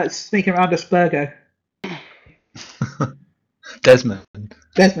know, the one that's sneaking around Aspergo. Desmond.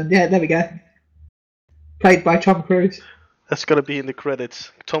 Desmond, yeah, there we go. Played by Tom Cruise. That's gonna be in the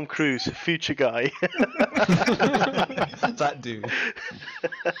credits. Tom Cruise, future guy. That dude.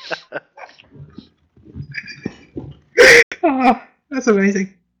 Ah, that's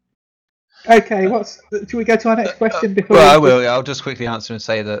amazing. Okay, should we go to our next question before? Well, I will. I'll just quickly answer and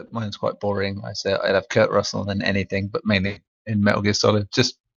say that mine's quite boring. I say I'd have Kurt Russell in anything, but mainly in Metal Gear Solid,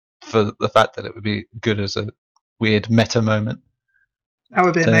 just for the fact that it would be good as a weird meta moment. That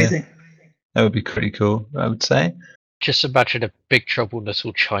would be So, yeah. amazing. That would be pretty cool, I would say. Just imagine a Big Trouble in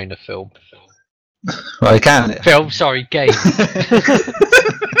Little China film. Well, I can. Film, sorry, game.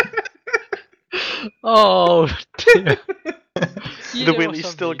 Oh, dear. You The know Willy's what I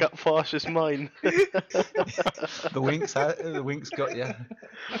still mean. got Fosh's mind. The Winks got you.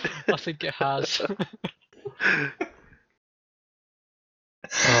 I think it has.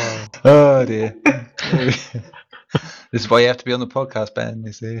 Oh. Oh dear. This is why you have to be on the podcast, Ben.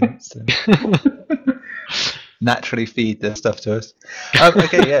 You see, It's, naturally feed their stuff to us.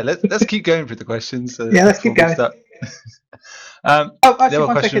 Okay, yeah. Let's keep going through the questions. Yeah, let's keep before we going. start. Oh, The actually, other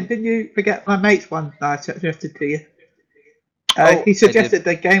one question- second. Didn't you forget my mate's one that I suggested to you? Oh, He I suggested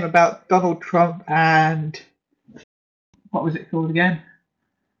the game about Donald Trump and what was it called again?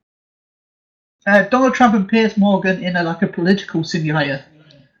 Donald Trump and Piers Morgan in a political simulator.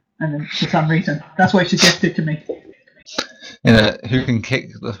 And then for some reason, that's what he suggested to me. Who can kick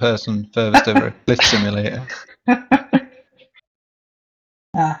the person furthest over a cliff simulator?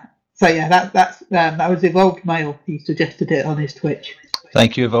 So yeah, that was Evolved Mail. He suggested it on his Twitch.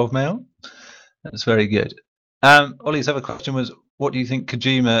 Thank you, Evolve Mail. That's very good. Ollie's other question was, what do you think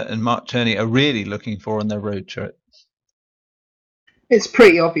Kojima and Mark Cherney are really looking for on their road trip? It's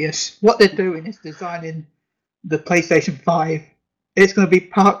pretty obvious. What they're doing is designing the PlayStation 5. It's going to be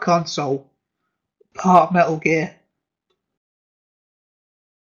part console, part Metal Gear.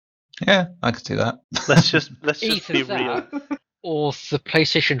 Yeah, I could see that. Let's just Either be real. that, or the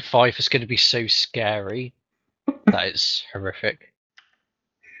PlayStation 5 is going to be so scary. That is horrific.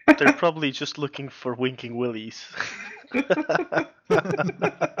 They're probably just looking for winking willies.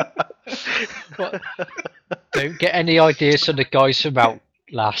 What? Don't get any ideas from the guys from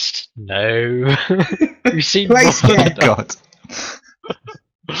Outlast. No. We've seen Play more scared. than God.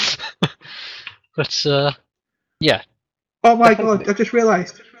 But, yeah. Oh my god, I just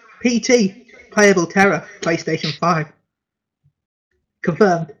realised. PT, Playable Terror, PlayStation 5.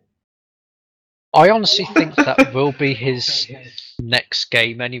 Confirmed. I honestly think that will be his next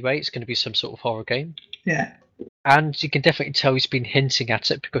game anyway. It's going to be some sort of horror game. Yeah. And you can definitely tell he's been hinting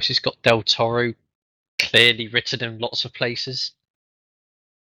at it because he's got Del Toro clearly written in lots of places.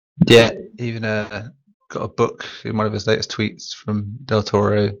 Yeah, even got a book in one of his latest tweets from Del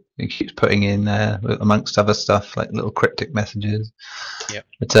Toro. He keeps putting in there, amongst other stuff, like little cryptic messages. Yep.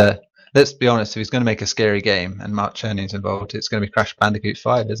 But let's be honest, if he's going to make a scary game and Mark Cherney's involved, it's going to be Crash Bandicoot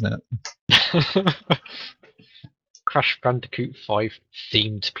 5, isn't it? Crash Bandicoot 5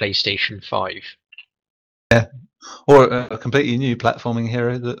 themed PlayStation 5. Or a completely new platforming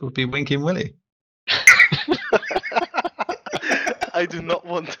hero that would be Winking Willy. I do not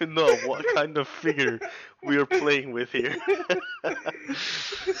want to know what kind of figure we are playing with here.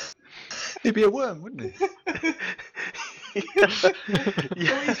 He'd be a worm, wouldn't he? What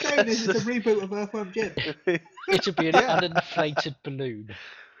you're saying is it's a reboot of Earthworm Jim. It'll be an uninflated balloon.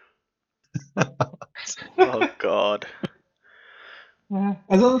 Oh God.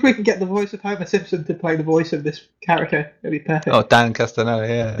 As long as we can get the voice of Homer Simpson to play the voice of this character, it'll be perfect. Oh, Dan Castaneda,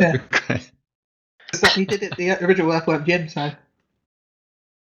 yeah. Yeah. That'd be great. It's like he did it the original Earthworm Jim, so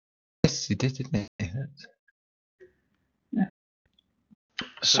Yes, he did, didn't he?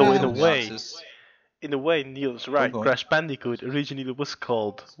 So in a Answers. way, Neil's right. go on. Crash Bandicoot originally was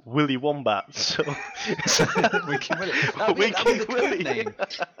called Willy Wombat. So Winking Willy. That'd be the Winking code Willy. name.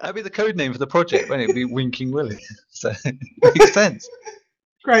 That'd be the code name for the project, wouldn't it? It'd be Winking Willy. So it makes sense.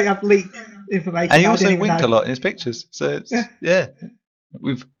 great. I've leaked information. And he I also didn't even winked know. a lot in his pictures. So it's, Yeah. yeah,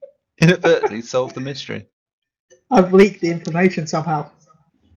 we've inadvertently solved the mystery. I've leaked the information somehow.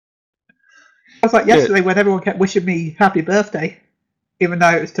 I was like yesterday when everyone kept wishing me happy birthday, even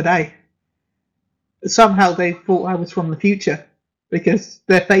though it was today. Somehow they thought I was from the future because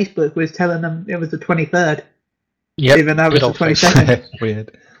their Facebook was telling them it was the 23rd, even though it was good the old 22nd.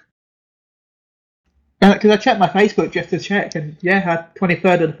 Weird. Because I checked my Facebook just to check, and yeah, I had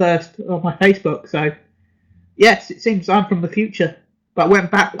 23rd of the 1st on my Facebook. So yes, it seems I'm from the future, but I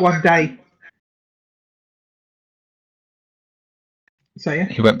went back one day. So yeah,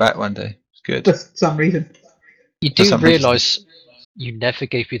 He went back one day. It's good. for some reason. You For do some reason. realise you never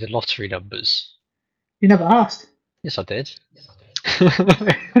gave me the lottery numbers. You never asked. Yes, I did.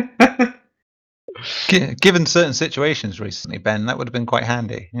 Given certain situations recently, Ben, that would have been quite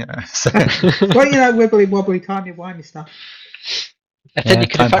handy. You know. So, Well, you know, wibbly wobbly, tiny whiny stuff. And then Yeah, you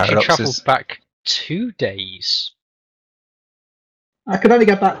could have time actually paradoxes. travelled back 2 days. I could only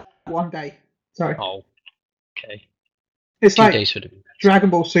go back one day. Sorry. Oh, okay. It's 2 like days would have been. Dragon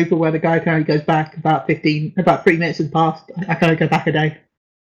Ball Super, where the guy can only goes back about 3 minutes in the past. I can only go back a day.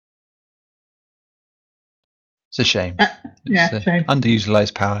 it's a shame. Yeah, It's, shame.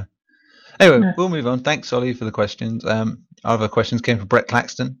 Underutilized power. Anyway, Yeah. we'll move on. Thanks, Ollie, for the questions. Our other questions came from Brett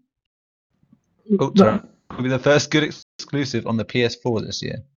Claxton. Oh, sorry. Will be the first good exclusive on the PS4 this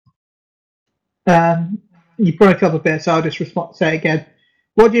year. You broke up a bit, so I'll just say it again.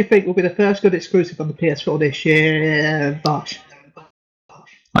 What do you think will be the first good exclusive on the PS4 this year, Bosh?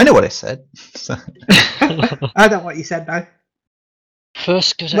 I know what I said. So, I don't know what you said, though.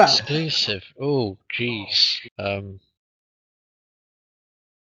 First good Well- exclusive. Oh, jeez.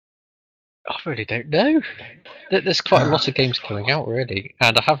 I really don't know. There's quite a lot of games coming out, really,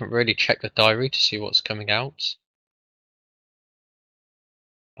 and I haven't really checked the diary to see what's coming out.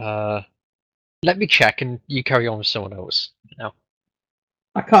 Let me check, and you carry on with someone else. Now,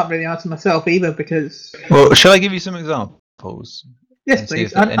 I can't really answer myself either because. well, shall I give you some examples? Yes, And see please.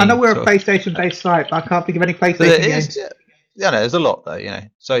 if there are I know any we're a sort of- PlayStation-based site, but I can't think of any So PlayStation there games. is, yeah, no, there's a lot though, you know.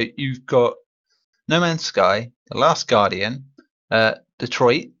 So you've got No Man's Sky, The Last Guardian,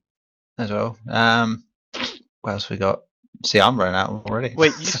 Detroit as well. What else we got? See, I'm running out already.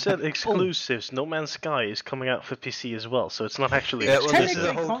 Wait, you said exclusives. No Man's Sky is coming out for PC as well, so it's not actually Yeah, well, this is exclusive.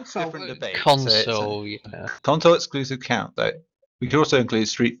 a whole Console. different debate. So it's a console, yeah. console exclusive count though. We could also include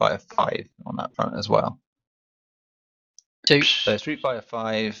Street Fighter 5 on that front as well. So Street Fighter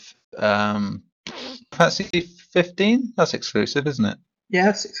 5, Fantasy 15, that's exclusive, isn't it? Yeah,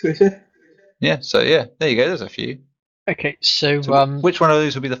 it's exclusive. Yeah. So yeah, there you go. There's a few. Okay, so So which one of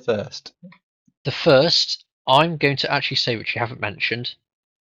those will be the first? the first, I'm going to actually say, which you haven't mentioned,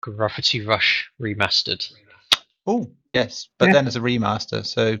 Gravity Rush Remastered. Oh, yes, but Yeah. then it's a remaster.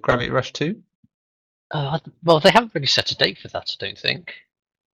 So Gravity Rush 2. Well, they haven't really set a date for that, I don't think.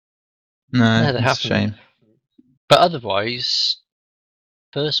 No, No, they that's a haven't. shame. But otherwise,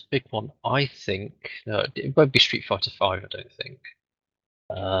 first big one, I think. No, it won't be Street Fighter 5, I don't think.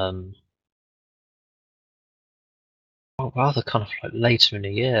 Well, rather kind of like later in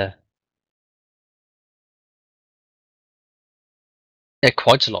the year. Yeah,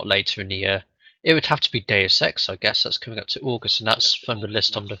 quite a lot later in the year. It would have to be Deus Ex, I guess. That's coming up to August, and that's from the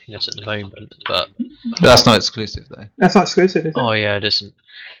list I'm looking at the moment. But That's not exclusive though. That's not exclusive, is it? oh yeah, it isn't.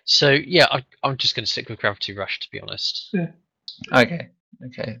 So yeah, I'm just going to stick with Gravity Rush, to be honest. Okay.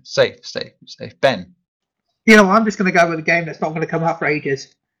 Safe. Ben. You know, I'm just going to go with a game that's not going to come out for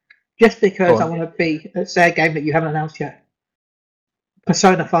ages. Just because Go I on. want to say a game that you haven't announced yet.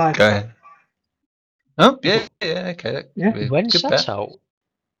 Persona 5. Go ahead. Oh yeah, okay. That could Yeah. be a When's good that bet. out?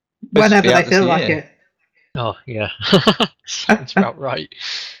 Whenever be out they this feel like year. it. Oh yeah, sounds about right.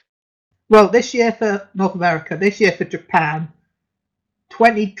 Well, this year for North America, this year for Japan,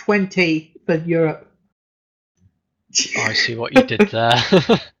 2020 for Europe. I see what you did there.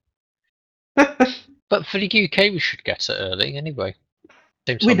 But for the UK, we should get it early anyway.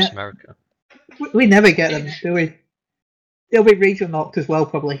 Same We time as know. America. We never get them, do we? It'll be region locked as well,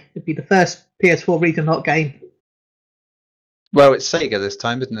 probably. It'll be the first PS4 region locked game. Well, it's Sega this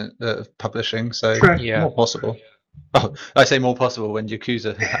time, isn't it? Publishing, so True. Yeah. more possible. Oh, I say more possible when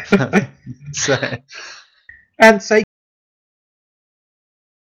Yakuza. So, And Sega.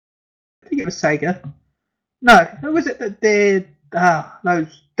 I think it was Sega. No, who was it that did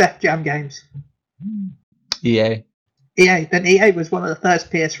those Def Jam games? EA. EA. Then EA was one of the first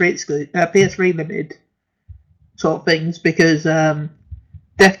PS3 limited sort of things because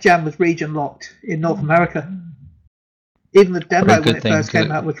Def Jam was region locked in North America. Even the Probably demo a when good it thing, first 'cause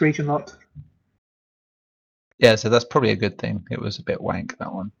came out was region locked. Yeah, so that's probably a good thing. It was a bit wank,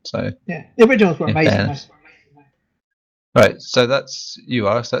 that one. So, Yeah, the originals were in amazing. fairness. Though. Right, so that's you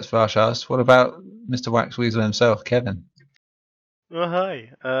asked, that's Vash asked. What about Mr. Waxweasel himself, Kevin? Oh,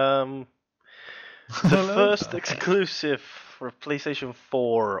 hi. The Hello. first exclusive for PlayStation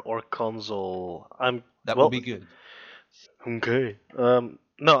 4 or console. That well, would be good. Okay.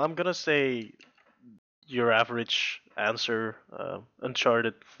 No, I'm gonna say your average answer.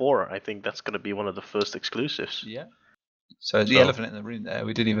 Uncharted 4. I think that's gonna be one of the first exclusives. Yeah. So the So- elephant in the room there,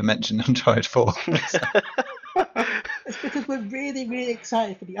 we didn't even mention Uncharted 4. It's because we're really, really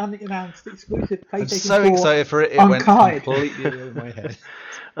excited for the unannounced exclusive PlayStation I'm so 4. excited for it. It on went card. completely over my head.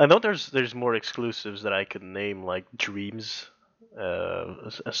 I know there's more exclusives that I could name, like Dreams,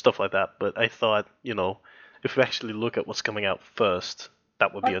 stuff like that. But I thought, if we actually look at what's coming out first,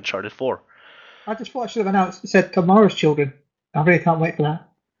 that would be Uncharted 4. I just thought I should have announced it said Tomorrow's Children. I really can't wait for that.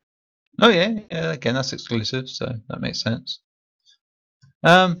 Oh yeah, again that's exclusive, so that makes sense.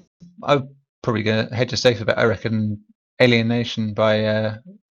 I'm probably gonna hedge a safe bet. I reckon Alienation by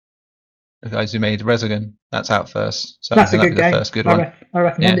the guys who made Resogun. That's out first, so That's a that'd good be the game. first good one. I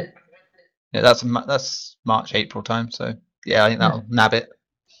recommend it. Yeah, that's March, April time. So yeah, I think that'll nab it.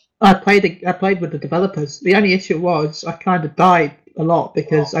 I played with the developers. The only issue was I kind of died a lot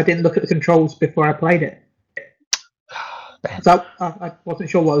because I didn't look at the controls before I played it. Ben. So I wasn't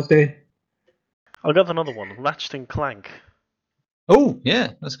sure what I was doing. I got another one, Ratchet and Clank. Oh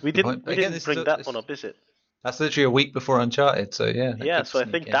yeah, that's a good We point. didn't we Again, didn't this bring is- that this- one up, is it? That's literally a week before Uncharted, so yeah. that Yeah, could so I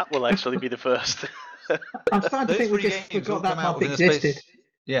sneak think in. that will actually be the first. I'm starting to Those think we three just games all forgot that come out month within a space- existed.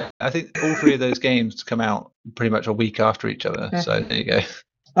 Yeah, I think all three of those games come out pretty much a week after each other. Yeah. So there you go.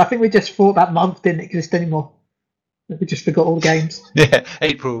 I think we just thought that month didn't exist anymore. We just forgot all the games. Yeah,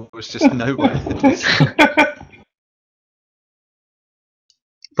 April was just nowhere.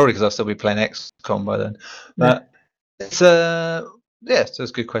 Probably because I'll still be playing XCOM by then. But it's so it's a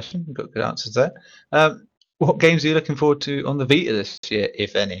good question. We've got good answers there. What games are you looking forward to on the Vita this year,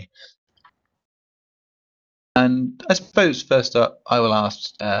 if any? And I suppose first up, I will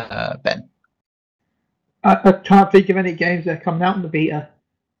ask Ben. I can't think of any games that are coming out on the Vita.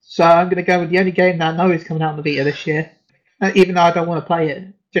 So I'm going to go with the only game that I know is coming out on the Vita this year. Even though I don't want to play it,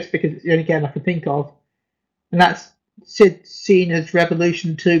 just because it's the only game I can think of. And that's Sid Cena's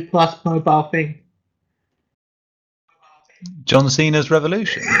Revolution 2 Plus mobile thing. John Cena's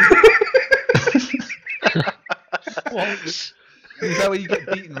Revolution. What? Is that where you get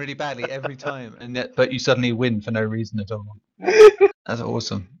beaten really badly every time, but you suddenly win for no reason at all? That's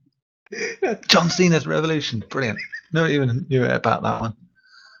awesome. John Cena's Revolution, brilliant. No one even knew about that one.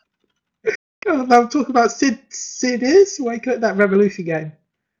 I'm talking about Sid is? Wake up that Revolution game.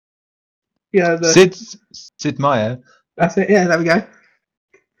 Yeah, Sid Meier. That's it. Yeah, there we go.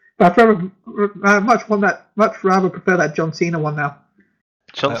 But I much rather prefer that John Cena one now.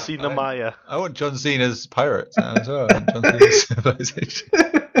 John Cena Maya. I want John Cena's Pirates now as well. And John Cena's Civilization.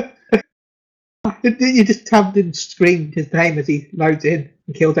 You just have him scream his name as he loads in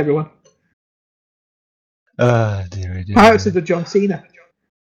and kills everyone. Dear. Pirates of the John Cena.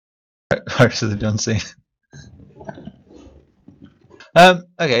 Pirates of the John Cena.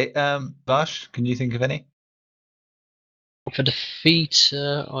 Okay, Bash, can you think of any? For the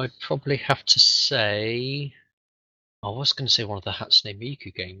Vita, I'd probably have to say. I was going to say one of the Hatsune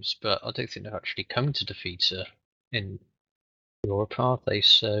Miku games, but I don't think they're actually coming to the Vita in Europe, are they?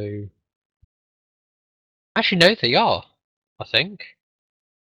 So. Actually, no, they are, I think.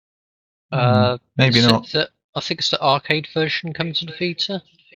 Maybe is it not. I think it's the arcade version coming to the Vita.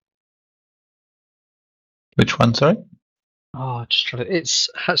 Which one, sorry? Oh, just trying to. It's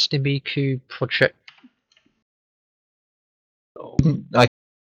Hatsune Miku Project. Oh.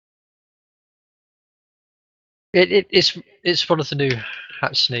 It's one of the new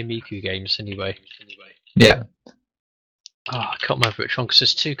Hatsune Miku games anyway. Yeah. Oh, I can't remember which one because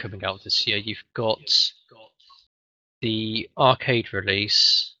there's two coming out this year. You've got the arcade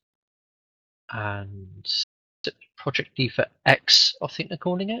release, and Project Diva X, I think they're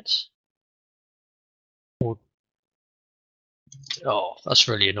calling it. Oh, that's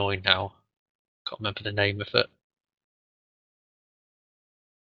really annoying now. Can't remember the name of it.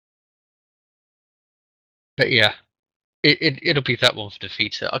 But yeah, it'll be that one for the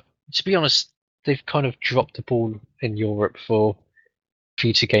Vita. To be honest, they've kind of dropped the ball in Europe for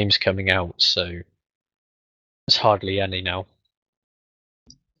Vita games coming out, so there's hardly any now.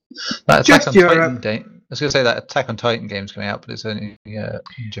 That Just Attack on Titan Europe. game. I was going to say that Attack on Titan game's coming out, but it's only in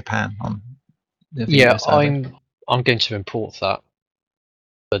Japan on the Vita. Yeah, sadly. I'm going to import that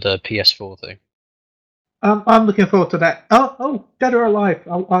for the PS4 thing. I'm looking forward to that. Oh, Dead or Alive.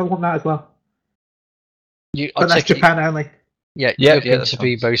 I want that as well. But that's Japan only. Yeah, Yeah, you're going that's to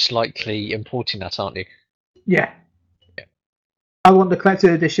be fine. most likely importing that, aren't you? Yeah. Yeah. I want the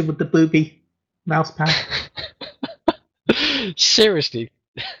collector's edition with the booby mouse pad. Seriously?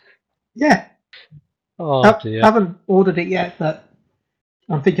 Yeah. Oh I dear. haven't ordered it yet, but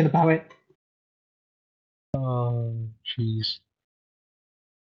I'm thinking about it. Oh jeez.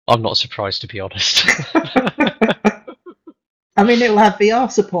 I'm not surprised, to be honest. I mean, it'll have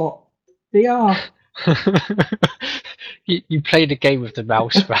VR support. VR. You played a game with the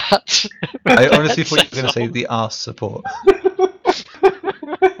mouse pad. I honestly thought you were going to say the arse support.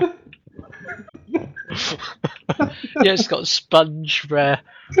 Yeah, it's got sponge where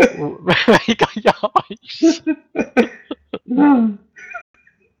you got your eyes.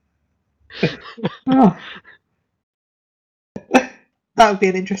 Oh. That would be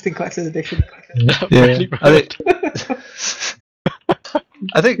an interesting collector's edition. That Yeah, really would.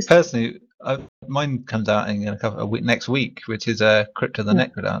 I think personally, mine comes out in a week next week, which is Crypto the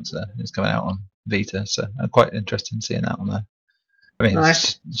Necrodancer. It's coming out on Vita, so I'm quite interested in seeing that on there. I mean,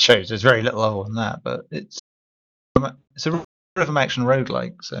 Nice. it shows there's very little other than that, but it's a rhythm action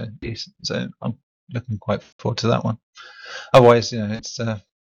roguelike, so I'm looking quite forward to that one. Otherwise, it's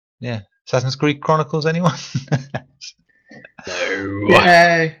Assassin's Creed Chronicles. Anyone? No.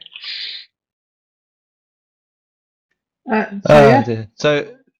 Yeah. Yeah. Dear.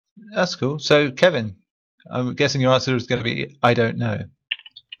 So that's cool. So Kevin, I'm guessing your answer is going to be I don't know.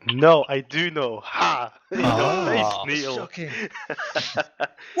 No, I do know. Ha! In your Ah, face, Neil. shocking.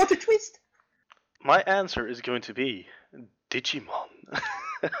 What a twist! My answer is going to be Digimon.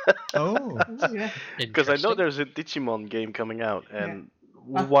 Oh, Yeah. Because I know interesting. there's a Digimon game coming out, and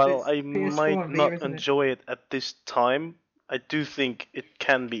That's while it's I PS4 might and not Vita, isn't it? enjoy it at this time, I do think it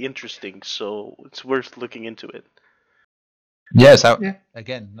can be interesting, so it's worth looking into it. yeah, it's out Yeah.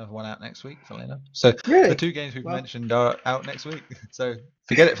 again. Another one out next week. Funnily enough. So Really? the two games we've Well. mentioned are out next week. So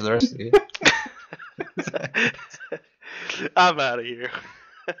forget it for the rest of the year. I'm out of here.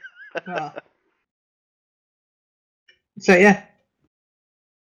 Ah. So yeah,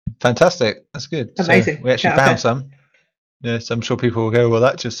 Fantastic. That's good. Amazing. So we actually Yeah, found okay. some. Yes, I'm sure people will go, well,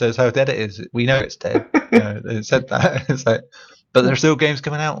 that just says how dead it is. We know it's dead. They said that. It's like, but there's still games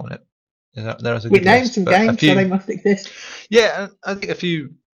coming out on it. There is a we good named list, some but a games, few, so they must exist. yeah, and I think a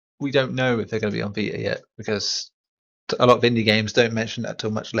few we don't know if they're going to be on Vita yet because a lot of indie games don't mention that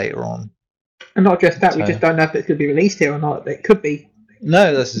till much later on. And not just that, we So- just don't know if it's going to be released here or not. It could be.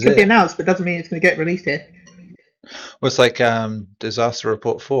 No, this It is could be it. announced, but doesn't mean it's going to get released here. Well, it's like Disaster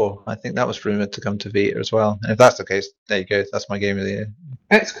Report 4. I think that was rumored to come to Vita as well. And if that's the case, there you go. That's my game of the year.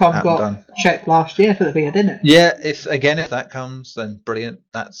 XCOM Out and got done. checked last year for the Vita, didn't it? Yeah, if that comes, then brilliant.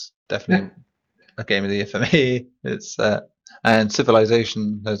 That's definitely a game of the year for me. It's and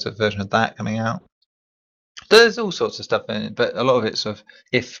Civilization. There's a version of that coming out. There's all sorts of stuff in it, but a lot of it's sort of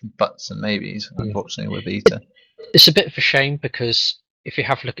if, buts, and maybes. Yeah. Unfortunately, with Vita. It's a bit of a shame because if you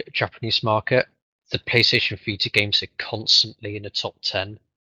have a look at the Japanese market, the PlayStation Vita games are constantly in the top 10.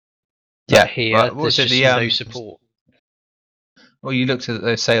 But Yeah, here well, there's so just no support. Well, you looked at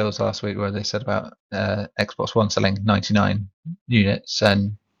those sales last week where they said about Xbox One selling 99 units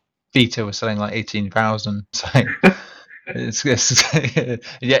and Vita was selling like 18,000. So it's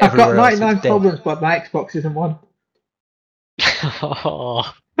yeah, I've got everywhere else 99 it's dead. problems, but my Xbox isn't one.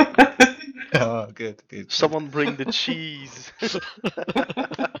 Oh, Oh, good. Someone bring the cheese.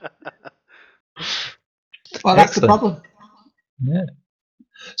 Well, that's the Excellent. problem. Yeah.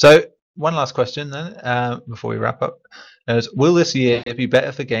 So one last question then, before we wrap up, is will this year be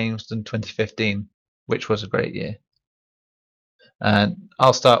better for games than 2015, which was a great year? And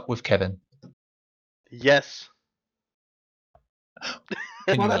I'll start with Kevin. Yes. Can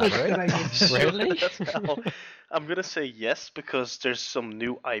you Well, that was elaborate? amazing. really? Well, I'm gonna say yes because there's some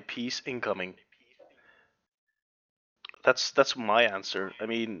new IPs incoming. That's my answer. I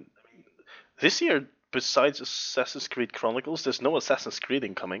mean, this year besides Assassin's Creed Chronicles, there's no Assassin's Creed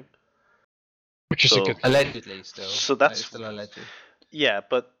incoming. Which is a good thing. Allegedly, still. So that's still alleged. Yeah,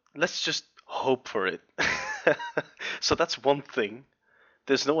 but let's just hope for it. So that's one thing.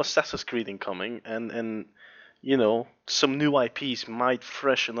 There's no Assassin's Creed incoming, and some new IPs might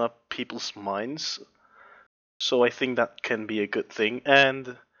freshen up people's minds. So I think that can be a good thing,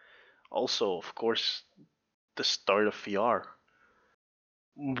 and also, of course, the start of VR.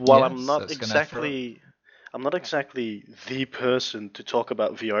 While Yes, I'm not that's gonna exactly the person to talk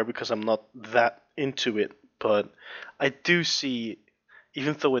about VR because I'm not that into it, but I do see,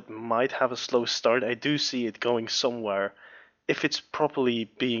 even though it might have a slow start, I do see it going somewhere if it's properly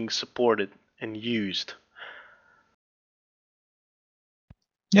being supported and used.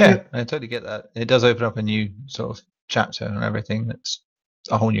 Yeah, I totally get that. It does open up a new sort of chapter and everything. It's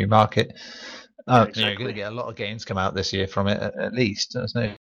a whole new market. You're Exactly. going to get a lot of games come out this year from it, at least. There's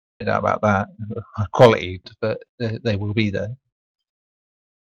no doubt about that. Quality, but they will be there.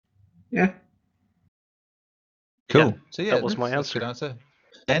 Yeah. Cool. Yeah, So yeah, that was my that's a good answer. answer.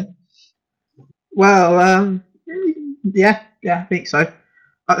 Ben? Well, yeah, I think so.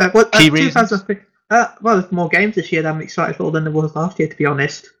 Key reasons? 2003. Well, there's more games this year that I'm excited for than there was last year, to be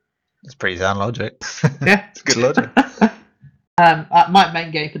honest. That's pretty sound logic. Yeah. It's good logic. My main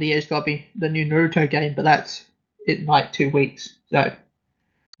game for the year has got to be the new Naruto game, but that's in like 2 weeks. So.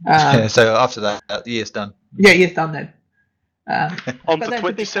 So after that, the year's done. Yeah, year's done then. On but to then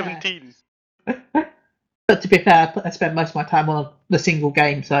to be 2017. But to be fair, I spent most of my time on the single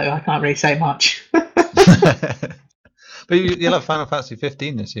game, so I can't really say much. But you'll have Final Fantasy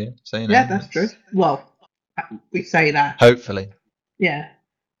 15 this year, so Yeah, that's true. Well, we say that. Hopefully. Yeah.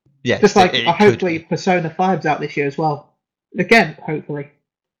 Yes. Just like it hopefully could be. Persona 5's out this year as well. Again, hopefully.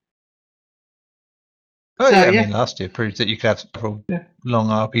 Oh So, yeah, I yeah. mean last year proved that you could have several Yeah. long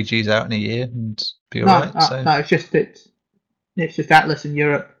RPGs out in a year and be No, alright. So no, it's just Atlas in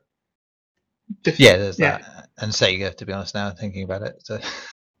Europe. yeah, there's that. And Sega, to be honest, now thinking about it. So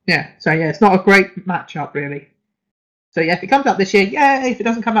Yeah, so yeah, it's not a great matchup really. So yeah, if it comes out this year, yeah. If it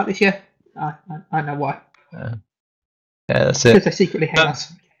doesn't come out this year, I know why. yeah, that's it. Because they secretly hate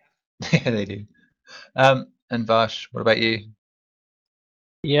us. Yeah, they do. And Vash, what about you?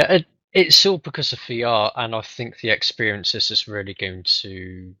 Yeah, it's all because of VR, and I think the experiences is really going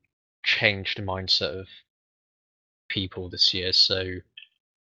to change the mindset of people this year. So,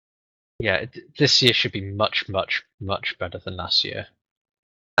 yeah, this year should be much, much, much better than last year.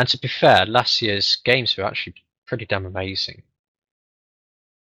 And to be fair, last year's games were actually pretty damn amazing.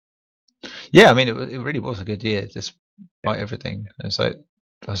 Yeah, I mean it really was a good year, despite everything. It's like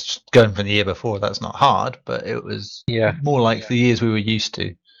I was just going from the year before. That's not hard, but it was more like the years we were used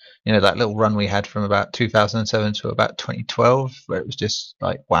to. You know, that little run we had from about 2007 to about 2012, where it was just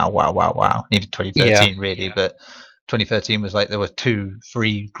like wow, wow, wow, wow. Even 2013 really, but 2013 was like there were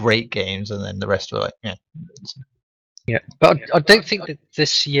 2-3 great games, and then the rest were like Yeah, but I don't think that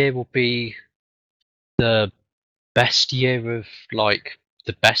this year will be the best year of like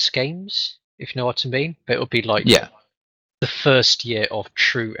the best games, if you know what I mean. But it'll be like the first year of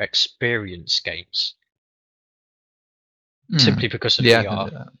true experience games, simply because of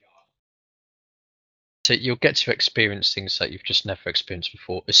VR. So you'll get to experience things that you've just never experienced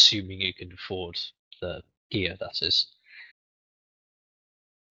before, assuming you can afford the gear, that is.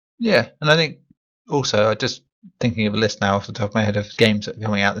 Yeah, and I think also I just thinking of a list now off the top of my head of games that are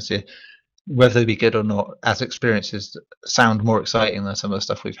coming out this year, whether they be good or not, as experiences sound more exciting than some of the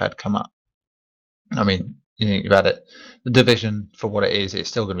stuff we've had come up. I mean, you think about it, the Division for what it is, it's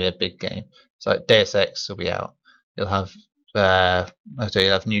still going to be a big game. So Deus Ex will be out. You'll have you'll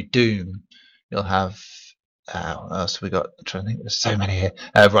have new Doom. You'll have what else we got? I'm trying to think. There's so many here.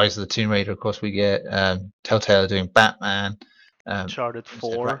 Rise of the Tomb Raider, of course. We get Telltale doing Batman. Uncharted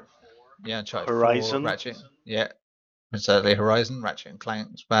 4. Yeah, Uncharted Horizon. 4, Ratchet. Yeah, certainly Horizon. Ratchet and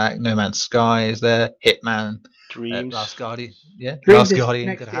Clank's back. No Man's Sky is there. Hitman. Dreams. Last Guardian. Yeah, Dreams Last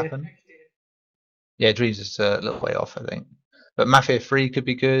Guardian could year. happen. Yeah, Dreams is a little way off, I think. But Mafia 3 could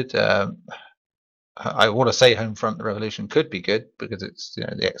be good. I want to say Homefront Revolution could be good because it's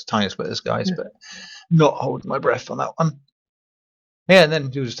the ex-Tiny Splitters guys, but not holding my breath on that one. Yeah, and then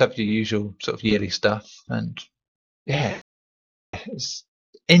you'll just have your usual sort of yearly stuff, and yeah, it's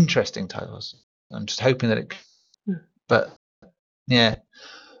interesting titles. I'm just hoping that it. But yeah,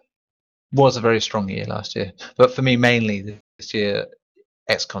 was a very strong year last year. But for me, mainly this year,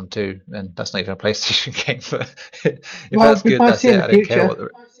 XCOM 2, and that's not even a PlayStation game. But if that's good, that's it. I don't care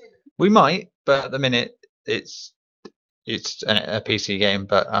what we might, but at the minute it's a PC game.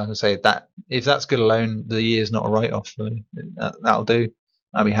 But I would say that if that's good alone, the year's not a write-off. So that'll do.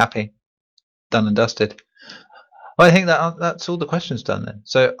 I'll be happy. done and dusted. Well, I think that's all the questions done then.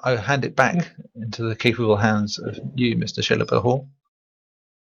 So I hand it back into the capable hands of you, Mr. Shillipper Hall.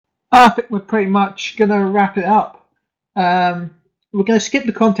 I think we're pretty much going to wrap it up. We're going to skip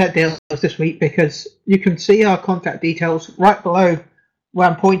the contact details this week because you can see our contact details right below where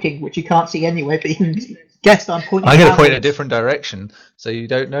I'm pointing, which you can't see anyway, but you can guess I'm pointing. I'm going to point a different direction so you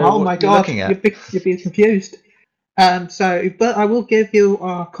don't know what you're looking at. You'd be confused. But I will give you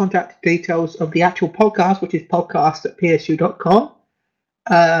our contact details of the actual podcast, which is podcast@psu.com.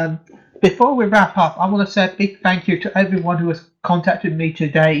 Before we wrap up, I want to say a big thank you to everyone who has contacted me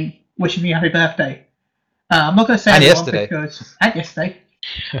today, wishing me happy birthday. I'm not going to say and everyone yesterday. And yesterday.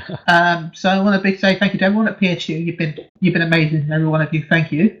 So I want to say thank you to everyone at PSU. You've been amazing, every one of you.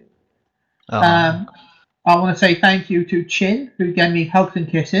 Thank you. I want to say thank you to Chin, who gave me hugs and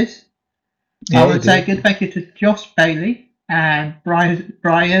kisses. I want to say a good thank you to Josh Bailey and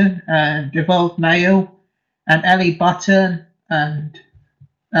Brian and Devolved Mail and Ellie Button and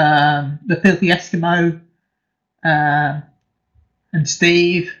the Filthy Eskimo and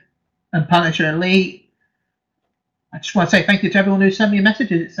Steve and Punisher Elite. I just want to say thank you to everyone who sent me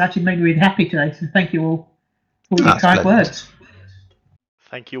messages. It's actually made me really happy today, so thank you all for your kind words.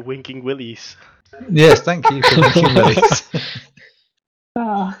 Thank you, Winking Willies. Yes, thank you for Winking Willies.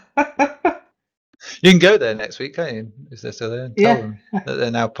 You can go there next week, can't you? If they're still there, tell them that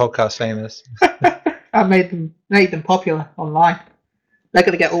they're now podcast famous. I made them popular online. They're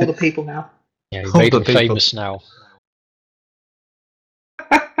going to get all the people now. Yeah, you made them famous now.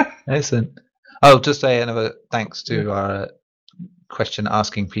 Excellent. I'll just say another thanks to our question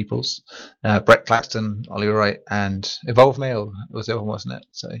asking peoples. Brett Claxton, Ollie Wright, and Evolve Mail was the other one, wasn't it?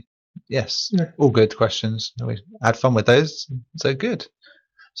 So, yes, all good questions. We had fun with those. So good.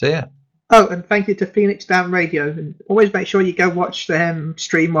 So, yeah. Oh, and thank you to Phoenix Down Radio. And always make sure you go watch them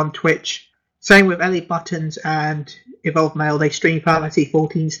stream on Twitch. Same with Ellie Buttons and Evolve Mail. They stream Fantasy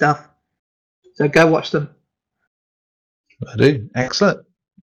 14 stuff. So go watch them. I do. Excellent.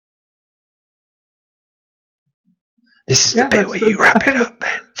 This is the bit where you wrap it up,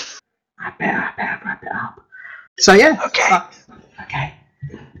 Ben. I better wrap it up. So, yeah. Okay. Okay.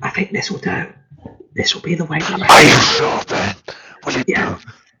 I think this will do. This will be the way we wrap Are you sure, Ben? Will you do?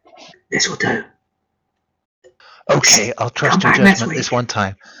 This will do. Okay, I'll trust your judgment this one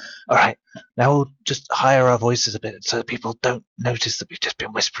time. All right, now we'll just higher our voices a bit so that people don't notice that we've just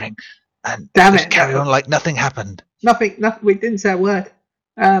been whispering and carry on like nothing happened. Nothing. We didn't say a word.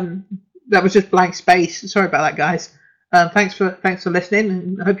 That was just blank space. Sorry about that, guys. Thanks for listening,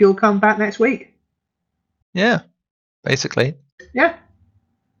 and I hope you'll come back next week. Yeah, basically. Yeah.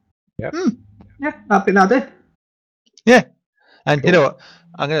 Yep. Yeah, I think that'll do. Yeah, and you know what?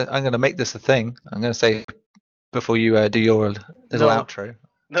 I'm gonna make this a thing. I'm gonna say before you do your little outro.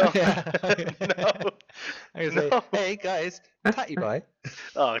 No. No. I'm gonna say, hey guys, tatty bye.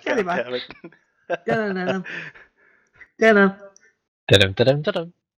 Oh, God damn it. Dun-dun. Da-dum, da-dum, da-dum.